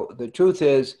functioning. So the truth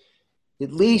is,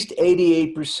 at least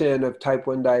 88% of type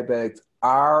 1 diabetics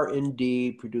are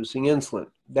indeed producing insulin.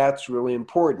 That's really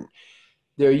important.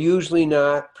 They're usually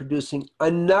not producing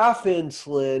enough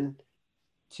insulin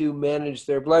to manage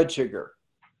their blood sugar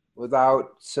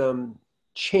without some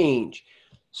change.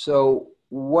 So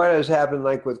what has happened,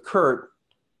 like with Kurt,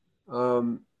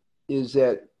 is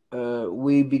that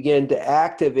we begin to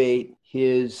activate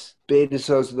his beta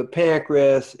cells of the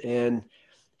pancreas, and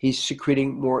he's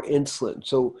secreting more insulin.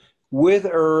 So with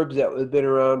herbs that have been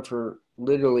around for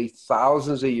literally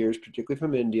thousands of years, particularly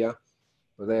from India,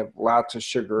 where they have lots of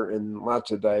sugar and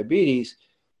lots of diabetes,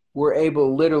 we're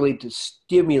able literally to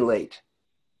stimulate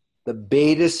the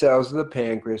beta cells of the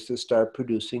pancreas to start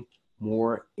producing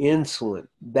more insulin.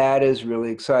 That is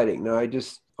really exciting. Now, I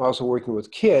just also working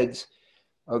with kids,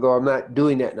 although I'm not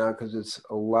doing that now because it's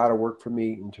a lot of work for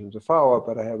me in terms of follow-up,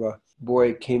 but I have a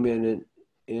boy came in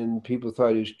and people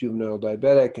thought he was juvenile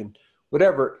diabetic and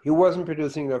whatever. He wasn't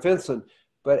producing enough insulin,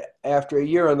 but after a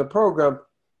year on the program,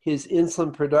 his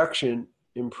insulin production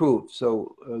improved.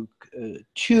 So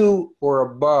 2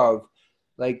 or above,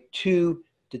 like 2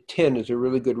 to 10 is a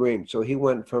really good range. So he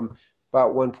went from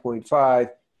about 1.5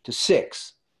 to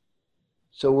 6.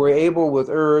 So we're able with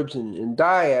herbs and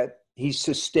diet, he's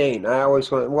sustained. I always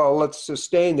went, well, let's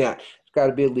sustain that. It's got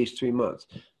to be at least 3 months.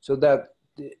 So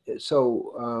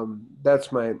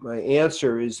that's my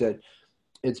answer, is that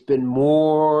it's been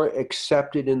more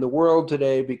accepted in the world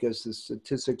today because the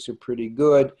statistics are pretty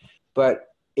good. But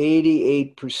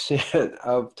 88%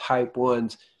 of type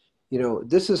 1s,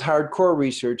 this is hardcore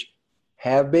research,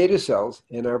 have beta cells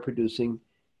and are producing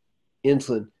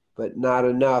insulin, but not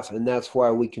enough. And that's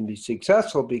why we can be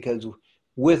successful, because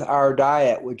with our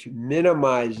diet, which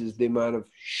minimizes the amount of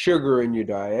sugar in your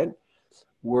diet,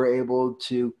 we're able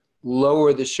to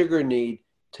lower the sugar need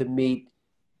to meet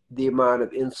the amount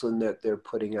of insulin that they're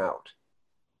putting out.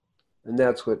 And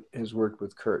that's what has worked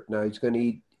with Kurt. Now he's going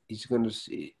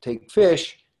to take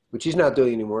fish, which he's not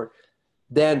doing anymore.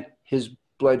 Then his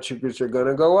blood sugars are going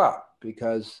to go up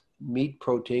because meat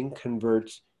protein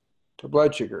converts to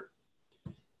blood sugar.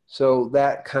 So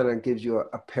that kind of gives you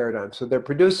a paradigm. So they're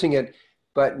producing it,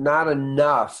 but not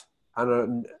enough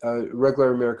on a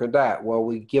regular American diet. Well,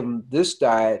 we give them this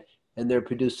diet and they're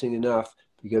producing enough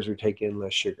because we're taking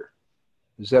less sugar.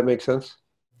 Does that make sense?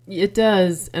 It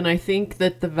does. And I think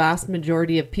that the vast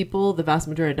majority of people, the vast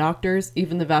majority of doctors,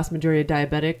 even the vast majority of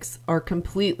diabetics are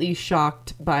completely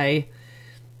shocked by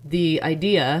the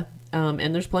idea.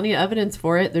 And there's plenty of evidence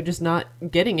for it. They're just not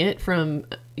getting it from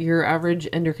your average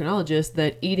endocrinologist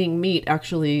that eating meat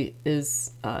actually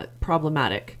is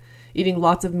problematic. Eating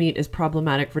lots of meat is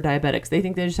problematic for diabetics. They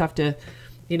think they just have to,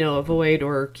 avoid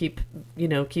or keep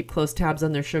close tabs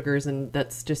on their sugars. And that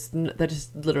just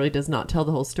literally does not tell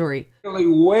the whole story. Really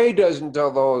way doesn't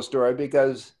tell the whole story,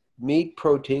 because meat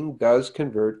protein does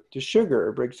convert to sugar.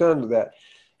 It breaks down to that.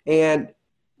 And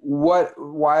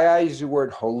why I use the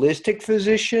word holistic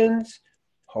physicians,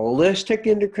 holistic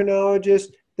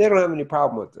endocrinologists, they don't have any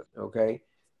problem with it, okay?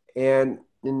 And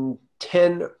in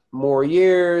 10 more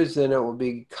years, then it will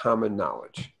be common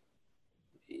knowledge.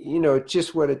 It's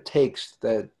just what it takes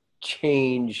to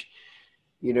change,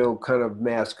 kind of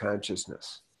mass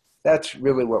consciousness. That's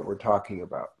really what we're talking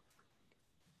about,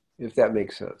 if that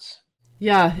makes sense.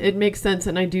 Yeah, it makes sense.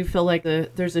 And I do feel like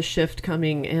there's a shift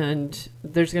coming, and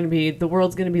the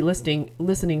world's going to be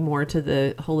listening more to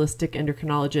the holistic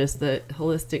endocrinologists, the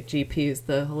holistic GPs,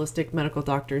 the holistic medical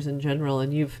doctors in general.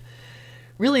 And you've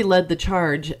really led the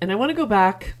charge. And I want to go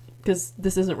back, because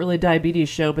this isn't really a diabetes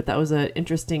show, but that was an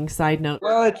interesting side note.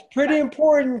 Well, it's pretty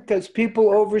important because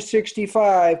people over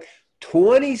 65,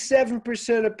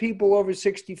 27% of people over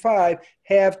 65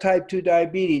 have type 2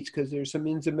 diabetes, because there's some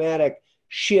enzymatic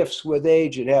shifts with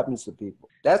age. It happens to people.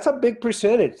 That's a big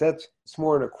percentage. It's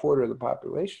more than a quarter of the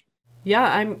population.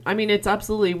 Yeah, I mean, it's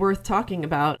absolutely worth talking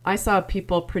about. I saw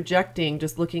people projecting,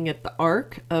 just looking at the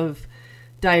arc of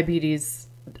diabetes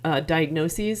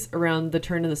diagnoses around the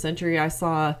turn of the century. I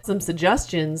saw some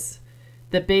suggestions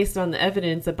that, based on the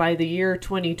evidence, that by the year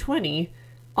 2020,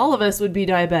 all of us would be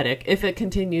diabetic if it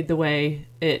continued the way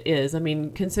it is. I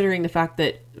mean, considering the fact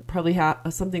that probably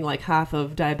something like half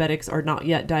of diabetics are not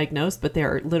yet diagnosed, but they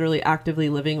are literally actively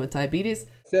living with diabetes.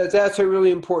 That's a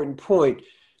really important point.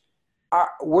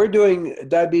 We're doing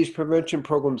diabetes prevention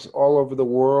programs all over the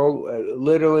world.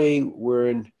 Literally, we're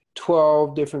in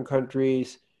 12 different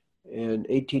countries and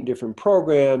 18 different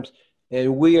programs.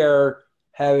 And we are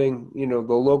having,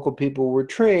 the local people we're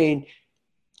trained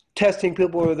testing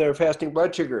people with their fasting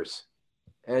blood sugars.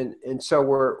 And so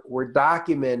we're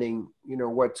documenting,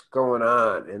 what's going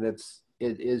on. And it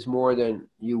is more than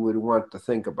you would want to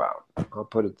think about. I'll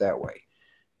put it that way.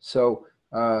 So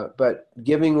But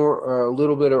giving a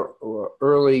little bit of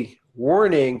early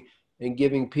warning and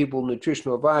giving people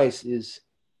nutritional advice is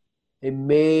a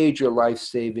major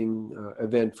life-saving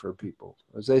event for people.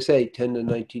 As I say, 10 to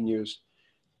 19 years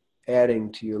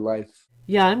adding to your life.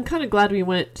 Yeah, I'm kind of glad we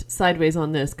went sideways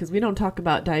on this because we don't talk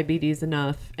about diabetes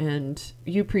enough. And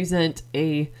you present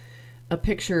a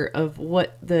picture of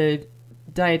what the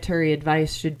dietary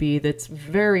advice should be that's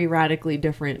very radically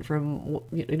different from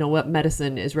what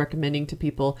medicine is recommending to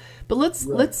people. But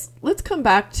let's come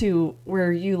back to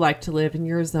where you like to live in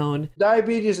your zone.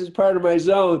 Diabetes is part of my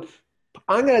zone.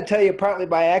 I'm going to tell you partly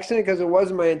by accident because it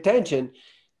wasn't my intention.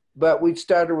 But we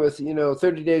started with,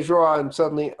 30 days raw and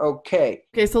suddenly, okay.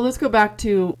 Okay, so let's go back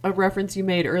to a reference you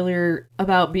made earlier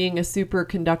about being a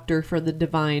superconductor for the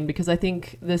divine, because I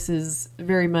think this is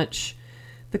very much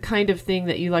the kind of thing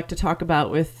that you like to talk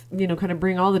about with, kind of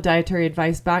bring all the dietary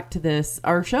advice back to this.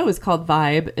 Our show is called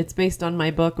Vibe. It's based on my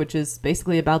book, which is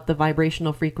basically about the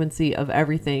vibrational frequency of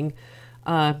everything.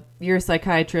 You're a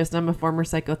psychiatrist, I'm a former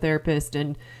psychotherapist,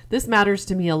 and this matters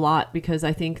to me a lot because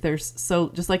I think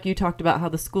just like you talked about how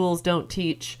the schools don't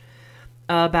teach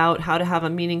about how to have a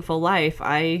meaningful life,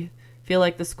 I feel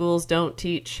like the schools don't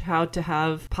teach how to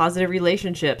have positive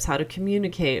relationships, how to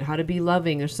communicate, how to be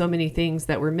loving. There's so many things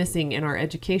that we're missing in our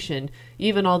education,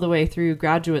 even all the way through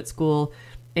graduate school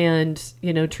and,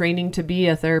 training to be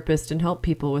a therapist and help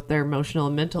people with their emotional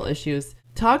and mental issues.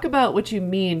 Talk about what you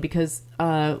mean, because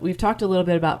we've talked a little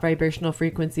bit about vibrational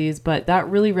frequencies, but that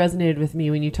really resonated with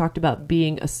me when you talked about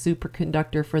being a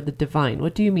superconductor for the divine.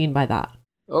 What do you mean by that?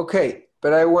 Okay,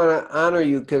 but I want to honor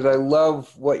you because I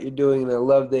love what you're doing and I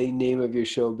love the name of your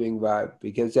show being Vibe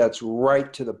because that's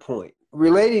right to the point.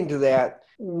 Relating to that,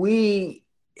 we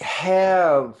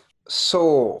have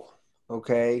soul,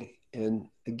 okay? And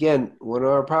again, one of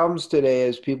our problems today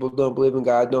is people don't believe in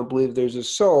God, don't believe there's a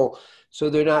soul. So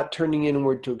they're not turning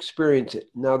inward to experience it.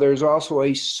 Now, there's also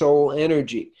a soul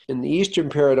energy. In the Eastern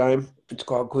paradigm, it's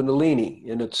called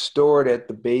Kundalini, and it's stored at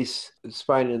the base of the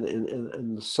spine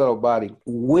in the subtle body.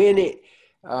 When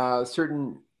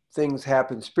certain things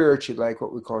happen spiritually, like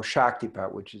what we call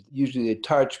Shaktipat, which is usually a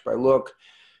touch by look,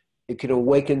 it can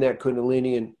awaken that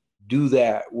Kundalini and do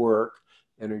that work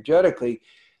energetically.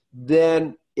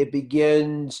 Then it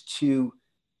begins to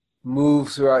move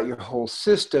throughout your whole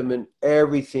system and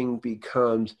everything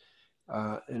becomes,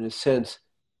 in a sense,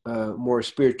 more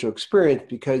spiritual experience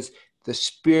because the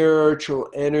spiritual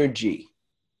energy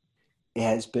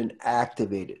has been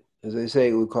activated. As I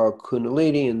say, we call it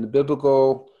Kundalini in the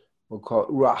biblical, we'll call it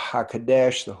Ruach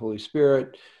HaKodesh, the Holy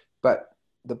Spirit. But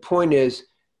the point is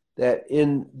that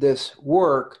in this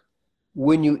work,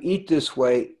 when you eat this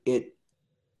way, it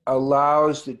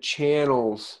allows the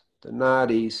channels, the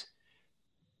nadis,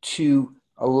 to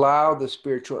allow the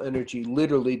spiritual energy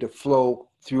literally to flow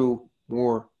through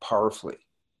more powerfully.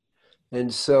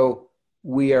 And so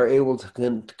we are able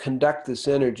to conduct this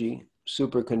energy,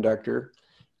 superconductor,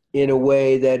 in a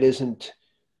way that isn't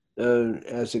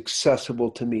as accessible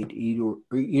to meat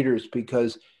eaters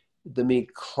because the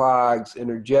meat clogs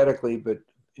energetically, but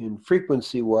in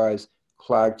frequency-wise,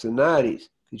 clogs the nadis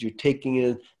because you're taking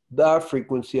in the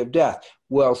frequency of death.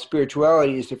 Well,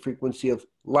 spirituality is the frequency of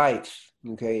life.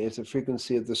 Okay, it's the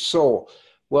frequency of the soul.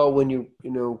 Well, when you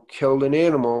killed an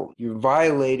animal, you're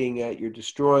violating it, you're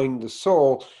destroying the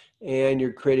soul, and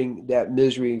you're creating that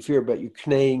misery and fear, but you're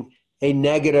creating a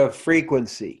negative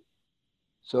frequency.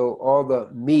 So all the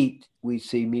meat we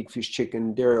see, meat, fish,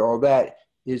 chicken, dairy, all that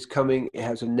is coming, it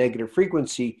has a negative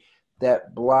frequency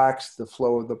that blocks the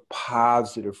flow of the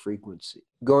positive frequency.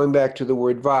 Going back to the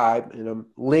word vibe, and I'm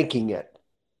linking it,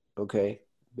 okay,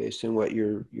 based on what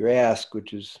you're asked,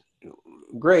 which is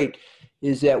great,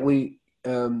 is that we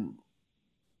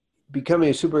becoming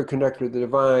a superconductor of the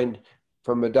divine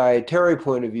from a dietary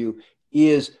point of view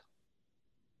is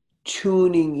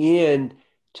tuning in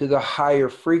to the higher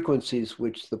frequencies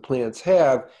which the plants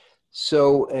have.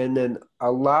 So, and then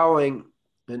allowing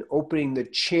and opening the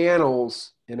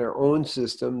channels in our own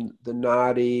system, the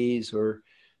nadis or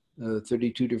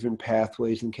 32 different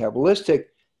pathways in Kabbalistic,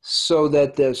 so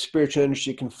that the spiritual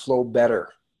energy can flow better.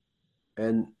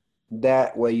 And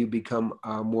that way you become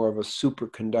more of a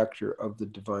superconductor of the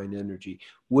divine energy,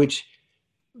 which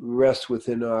rests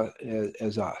within us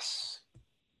as us.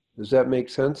 Does that make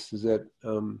sense? Does that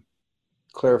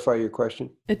clarify your question?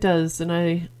 It does, and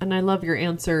I love your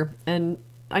answer. And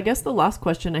I guess the last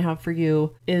question I have for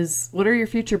you is, what are your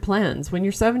future plans? When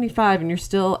you're 75 and you're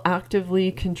still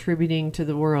actively contributing to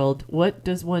the world, what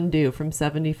does one do from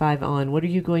 75 on? What are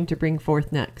you going to bring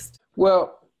forth next?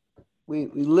 Well, we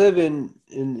live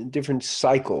in different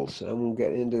cycles, and we'll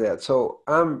get into that. So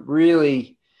I'm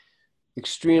really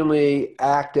extremely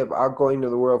active, outgoing to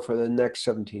the world for the next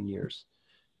 17 years.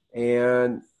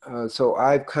 And so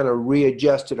I've kind of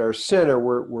readjusted our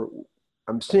center.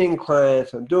 I'm seeing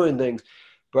clients, I'm doing things,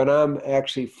 but I'm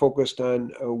actually focused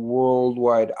on a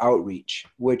worldwide outreach,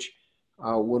 which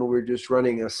when we're just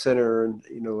running a center and,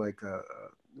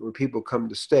 where people come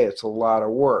to stay, it's a lot of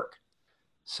work.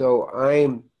 So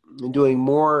I'm doing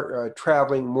more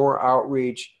traveling, more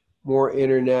outreach, more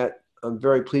internet. I'm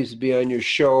very pleased to be on your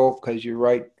show because you're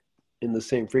right in the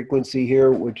same frequency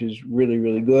here, which is really,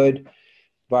 really good.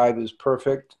 Vibe is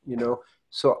perfect,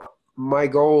 So my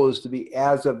goal is to be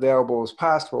as available as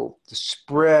possible to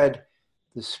spread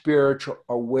the spiritual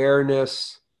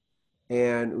awareness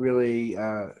and really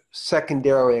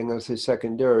secondarily, I'm going to say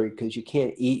secondary because you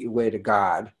can't eat your way to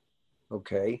God,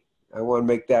 okay? I want to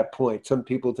make that point. Some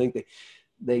people think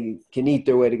they can eat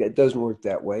their way to God. It doesn't work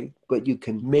that way, but you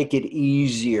can make it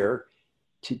easier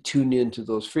to tune into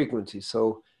those frequencies.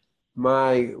 So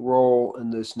my role in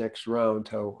this next round,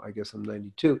 till I guess I'm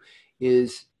 92,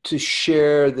 is to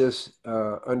share this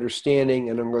understanding,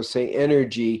 and I'm going to say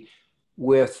energy,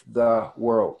 with the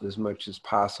world as much as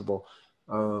possible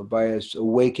by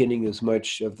awakening as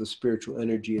much of the spiritual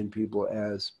energy in people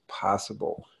as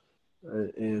possible.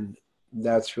 And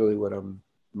that's really what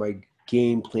my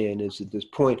game plan is at this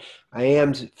point. I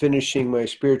am finishing my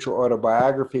spiritual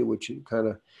autobiography, which kind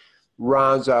of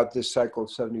rounds out this cycle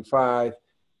of 75.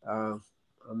 I'm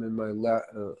in my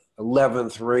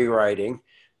 11th rewriting,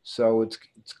 so it's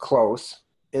close.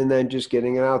 And then just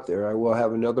getting it out there. I will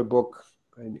have another book.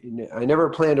 I never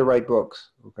plan to write books,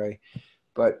 okay,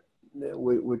 but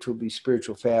which will be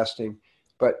spiritual fasting.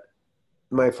 But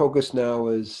my focus now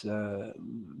is the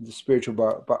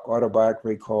spiritual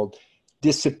autobiography called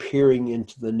Disappearing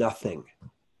into the Nothing.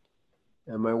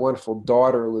 And my wonderful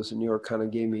daughter who lives in New York kind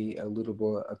of gave me a little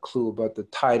bit a clue about the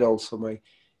title. So my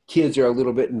kids are a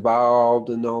little bit involved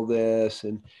in all this,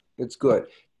 and it's good.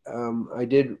 I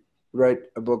did write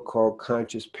a book called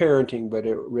Conscious Parenting, but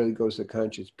it really goes to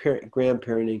conscious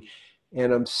grandparenting.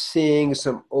 And I'm seeing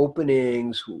some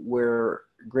openings where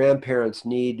grandparents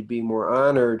need to be more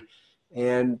honored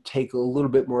and take a little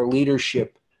bit more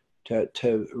leadership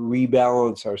to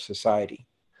rebalance our society.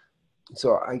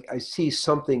 So I see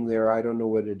something there. I don't know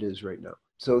what it is right now.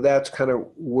 So that's kind of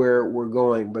where we're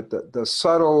going. But the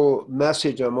subtle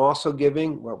message I'm also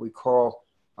giving, what we call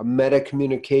a meta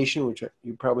communication, which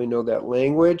you probably know that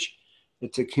language.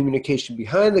 It's a communication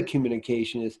behind the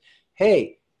communication is,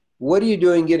 hey, what are you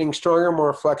doing getting stronger,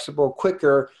 more flexible,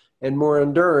 quicker, and more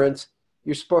endurance?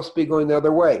 You're supposed to be going the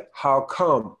other way. How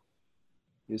come?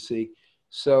 You see?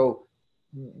 So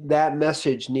that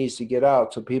message needs to get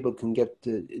out so people can get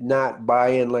to not buy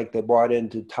in like they bought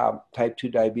into type 2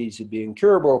 diabetes as being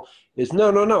incurable. Is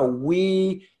no.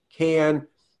 We can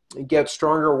get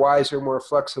stronger, wiser, more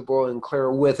flexible, and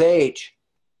clearer with age.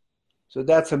 So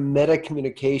that's a meta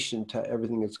communication to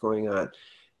everything that's going on.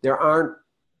 There aren't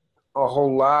a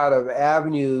whole lot of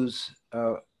avenues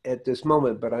at this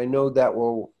moment, but I know that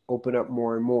will open up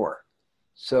more and more.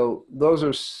 So those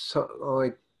are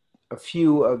like a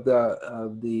few of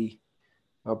the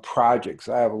projects.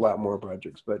 I have a lot more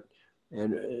projects, but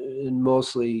and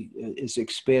mostly is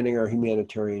expanding our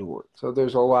humanitarian work. So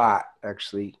there's a lot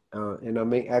actually, and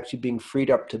I'm actually being freed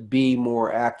up to be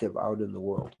more active out in the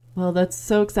world. Well, that's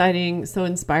so exciting, so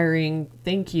inspiring.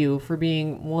 Thank you for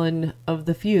being one of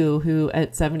the few who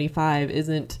at 75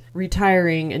 isn't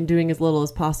retiring and doing as little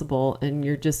as possible, and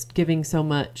you're just giving so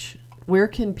much. Where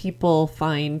can people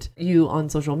find you on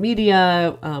social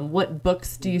media? What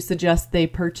books do you suggest they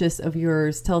purchase of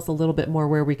yours? Tell us a little bit more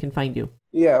where we can find you.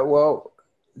 Yeah, well,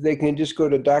 they can just go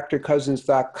to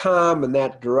drcousens.com, and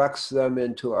that directs them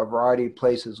into a variety of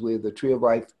places. We have the Tree of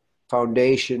Life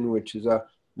Foundation, which is a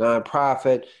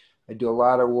nonprofit. I do a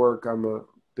lot of work. I'm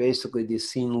basically the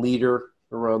scene leader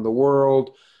around the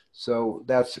world. So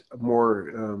that's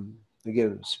more,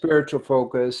 again, spiritual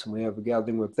focus, and we have a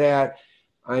gathering with that.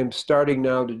 I'm starting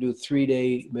now to do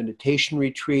 3-day meditation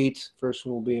retreats. First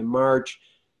one will be in March,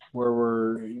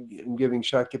 where I'm giving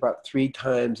Shakti about 3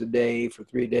 times a day for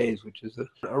 3 days, which is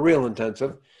a real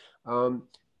intensive.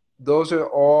 Those are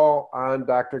all on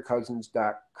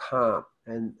drcousens.com.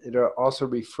 And it'll also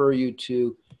refer you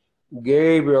to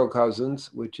Gabriel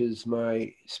Cousens, which is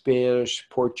my Spanish,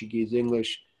 Portuguese,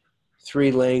 English,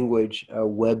 3-language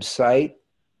website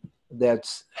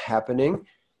that's happening.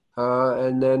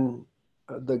 And then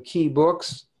the key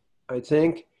books, I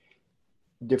think,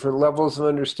 different levels of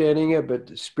understanding it,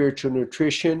 but spiritual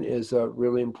nutrition is a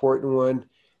really important one.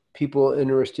 People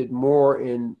interested more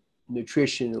in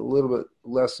nutrition, a little bit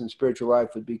less in spiritual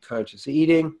life, would be conscious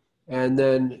eating. And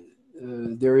then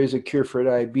There is a Cure for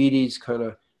Diabetes, kind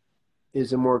of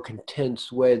is a more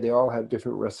condensed way. They all have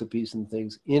different recipes and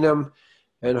things in them.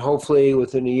 And hopefully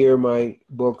within a year, my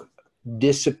book,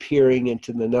 Disappearing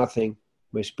into the Nothing,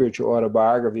 my spiritual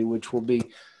autobiography, which will be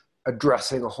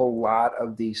addressing a whole lot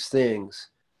of these things,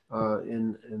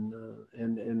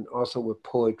 and also with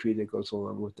poetry that goes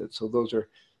along with it. So those are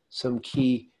some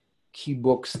key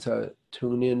books to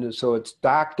tune in. So it's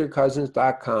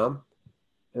drcousens.com.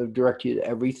 It'll direct you to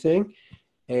everything.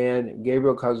 And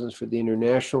Gabriel Cousens for the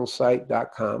international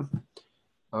site.com.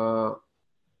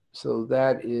 So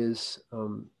that is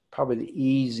probably the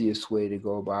easiest way to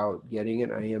go about getting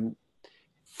it. I am,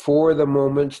 for the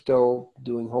moment, still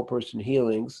doing whole person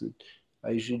healings. I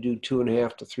usually do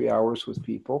 2.5 to 3 hours with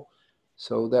people.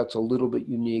 So that's a little bit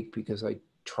unique because I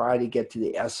try to get to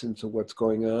the essence of what's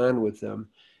going on with them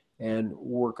and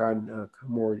work on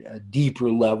more deeper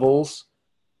levels.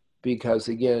 Because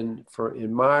again,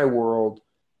 in my world,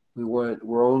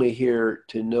 we're only here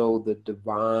to know the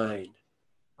divine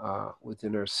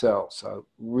within ourselves. So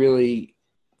really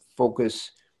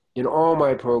focus in all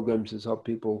my programs is help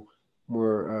people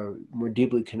more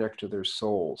deeply connect to their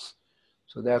souls.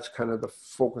 So that's kind of the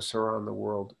focus around the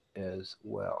world as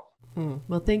well.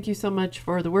 Well, thank you so much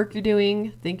for the work you're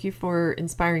doing. Thank you for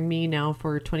inspiring me now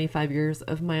for 25 years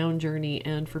of my own journey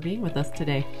and for being with us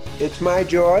today. It's my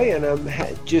joy, and I'm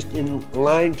just in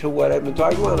line to what I've been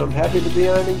talking about. I'm happy to be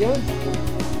on again.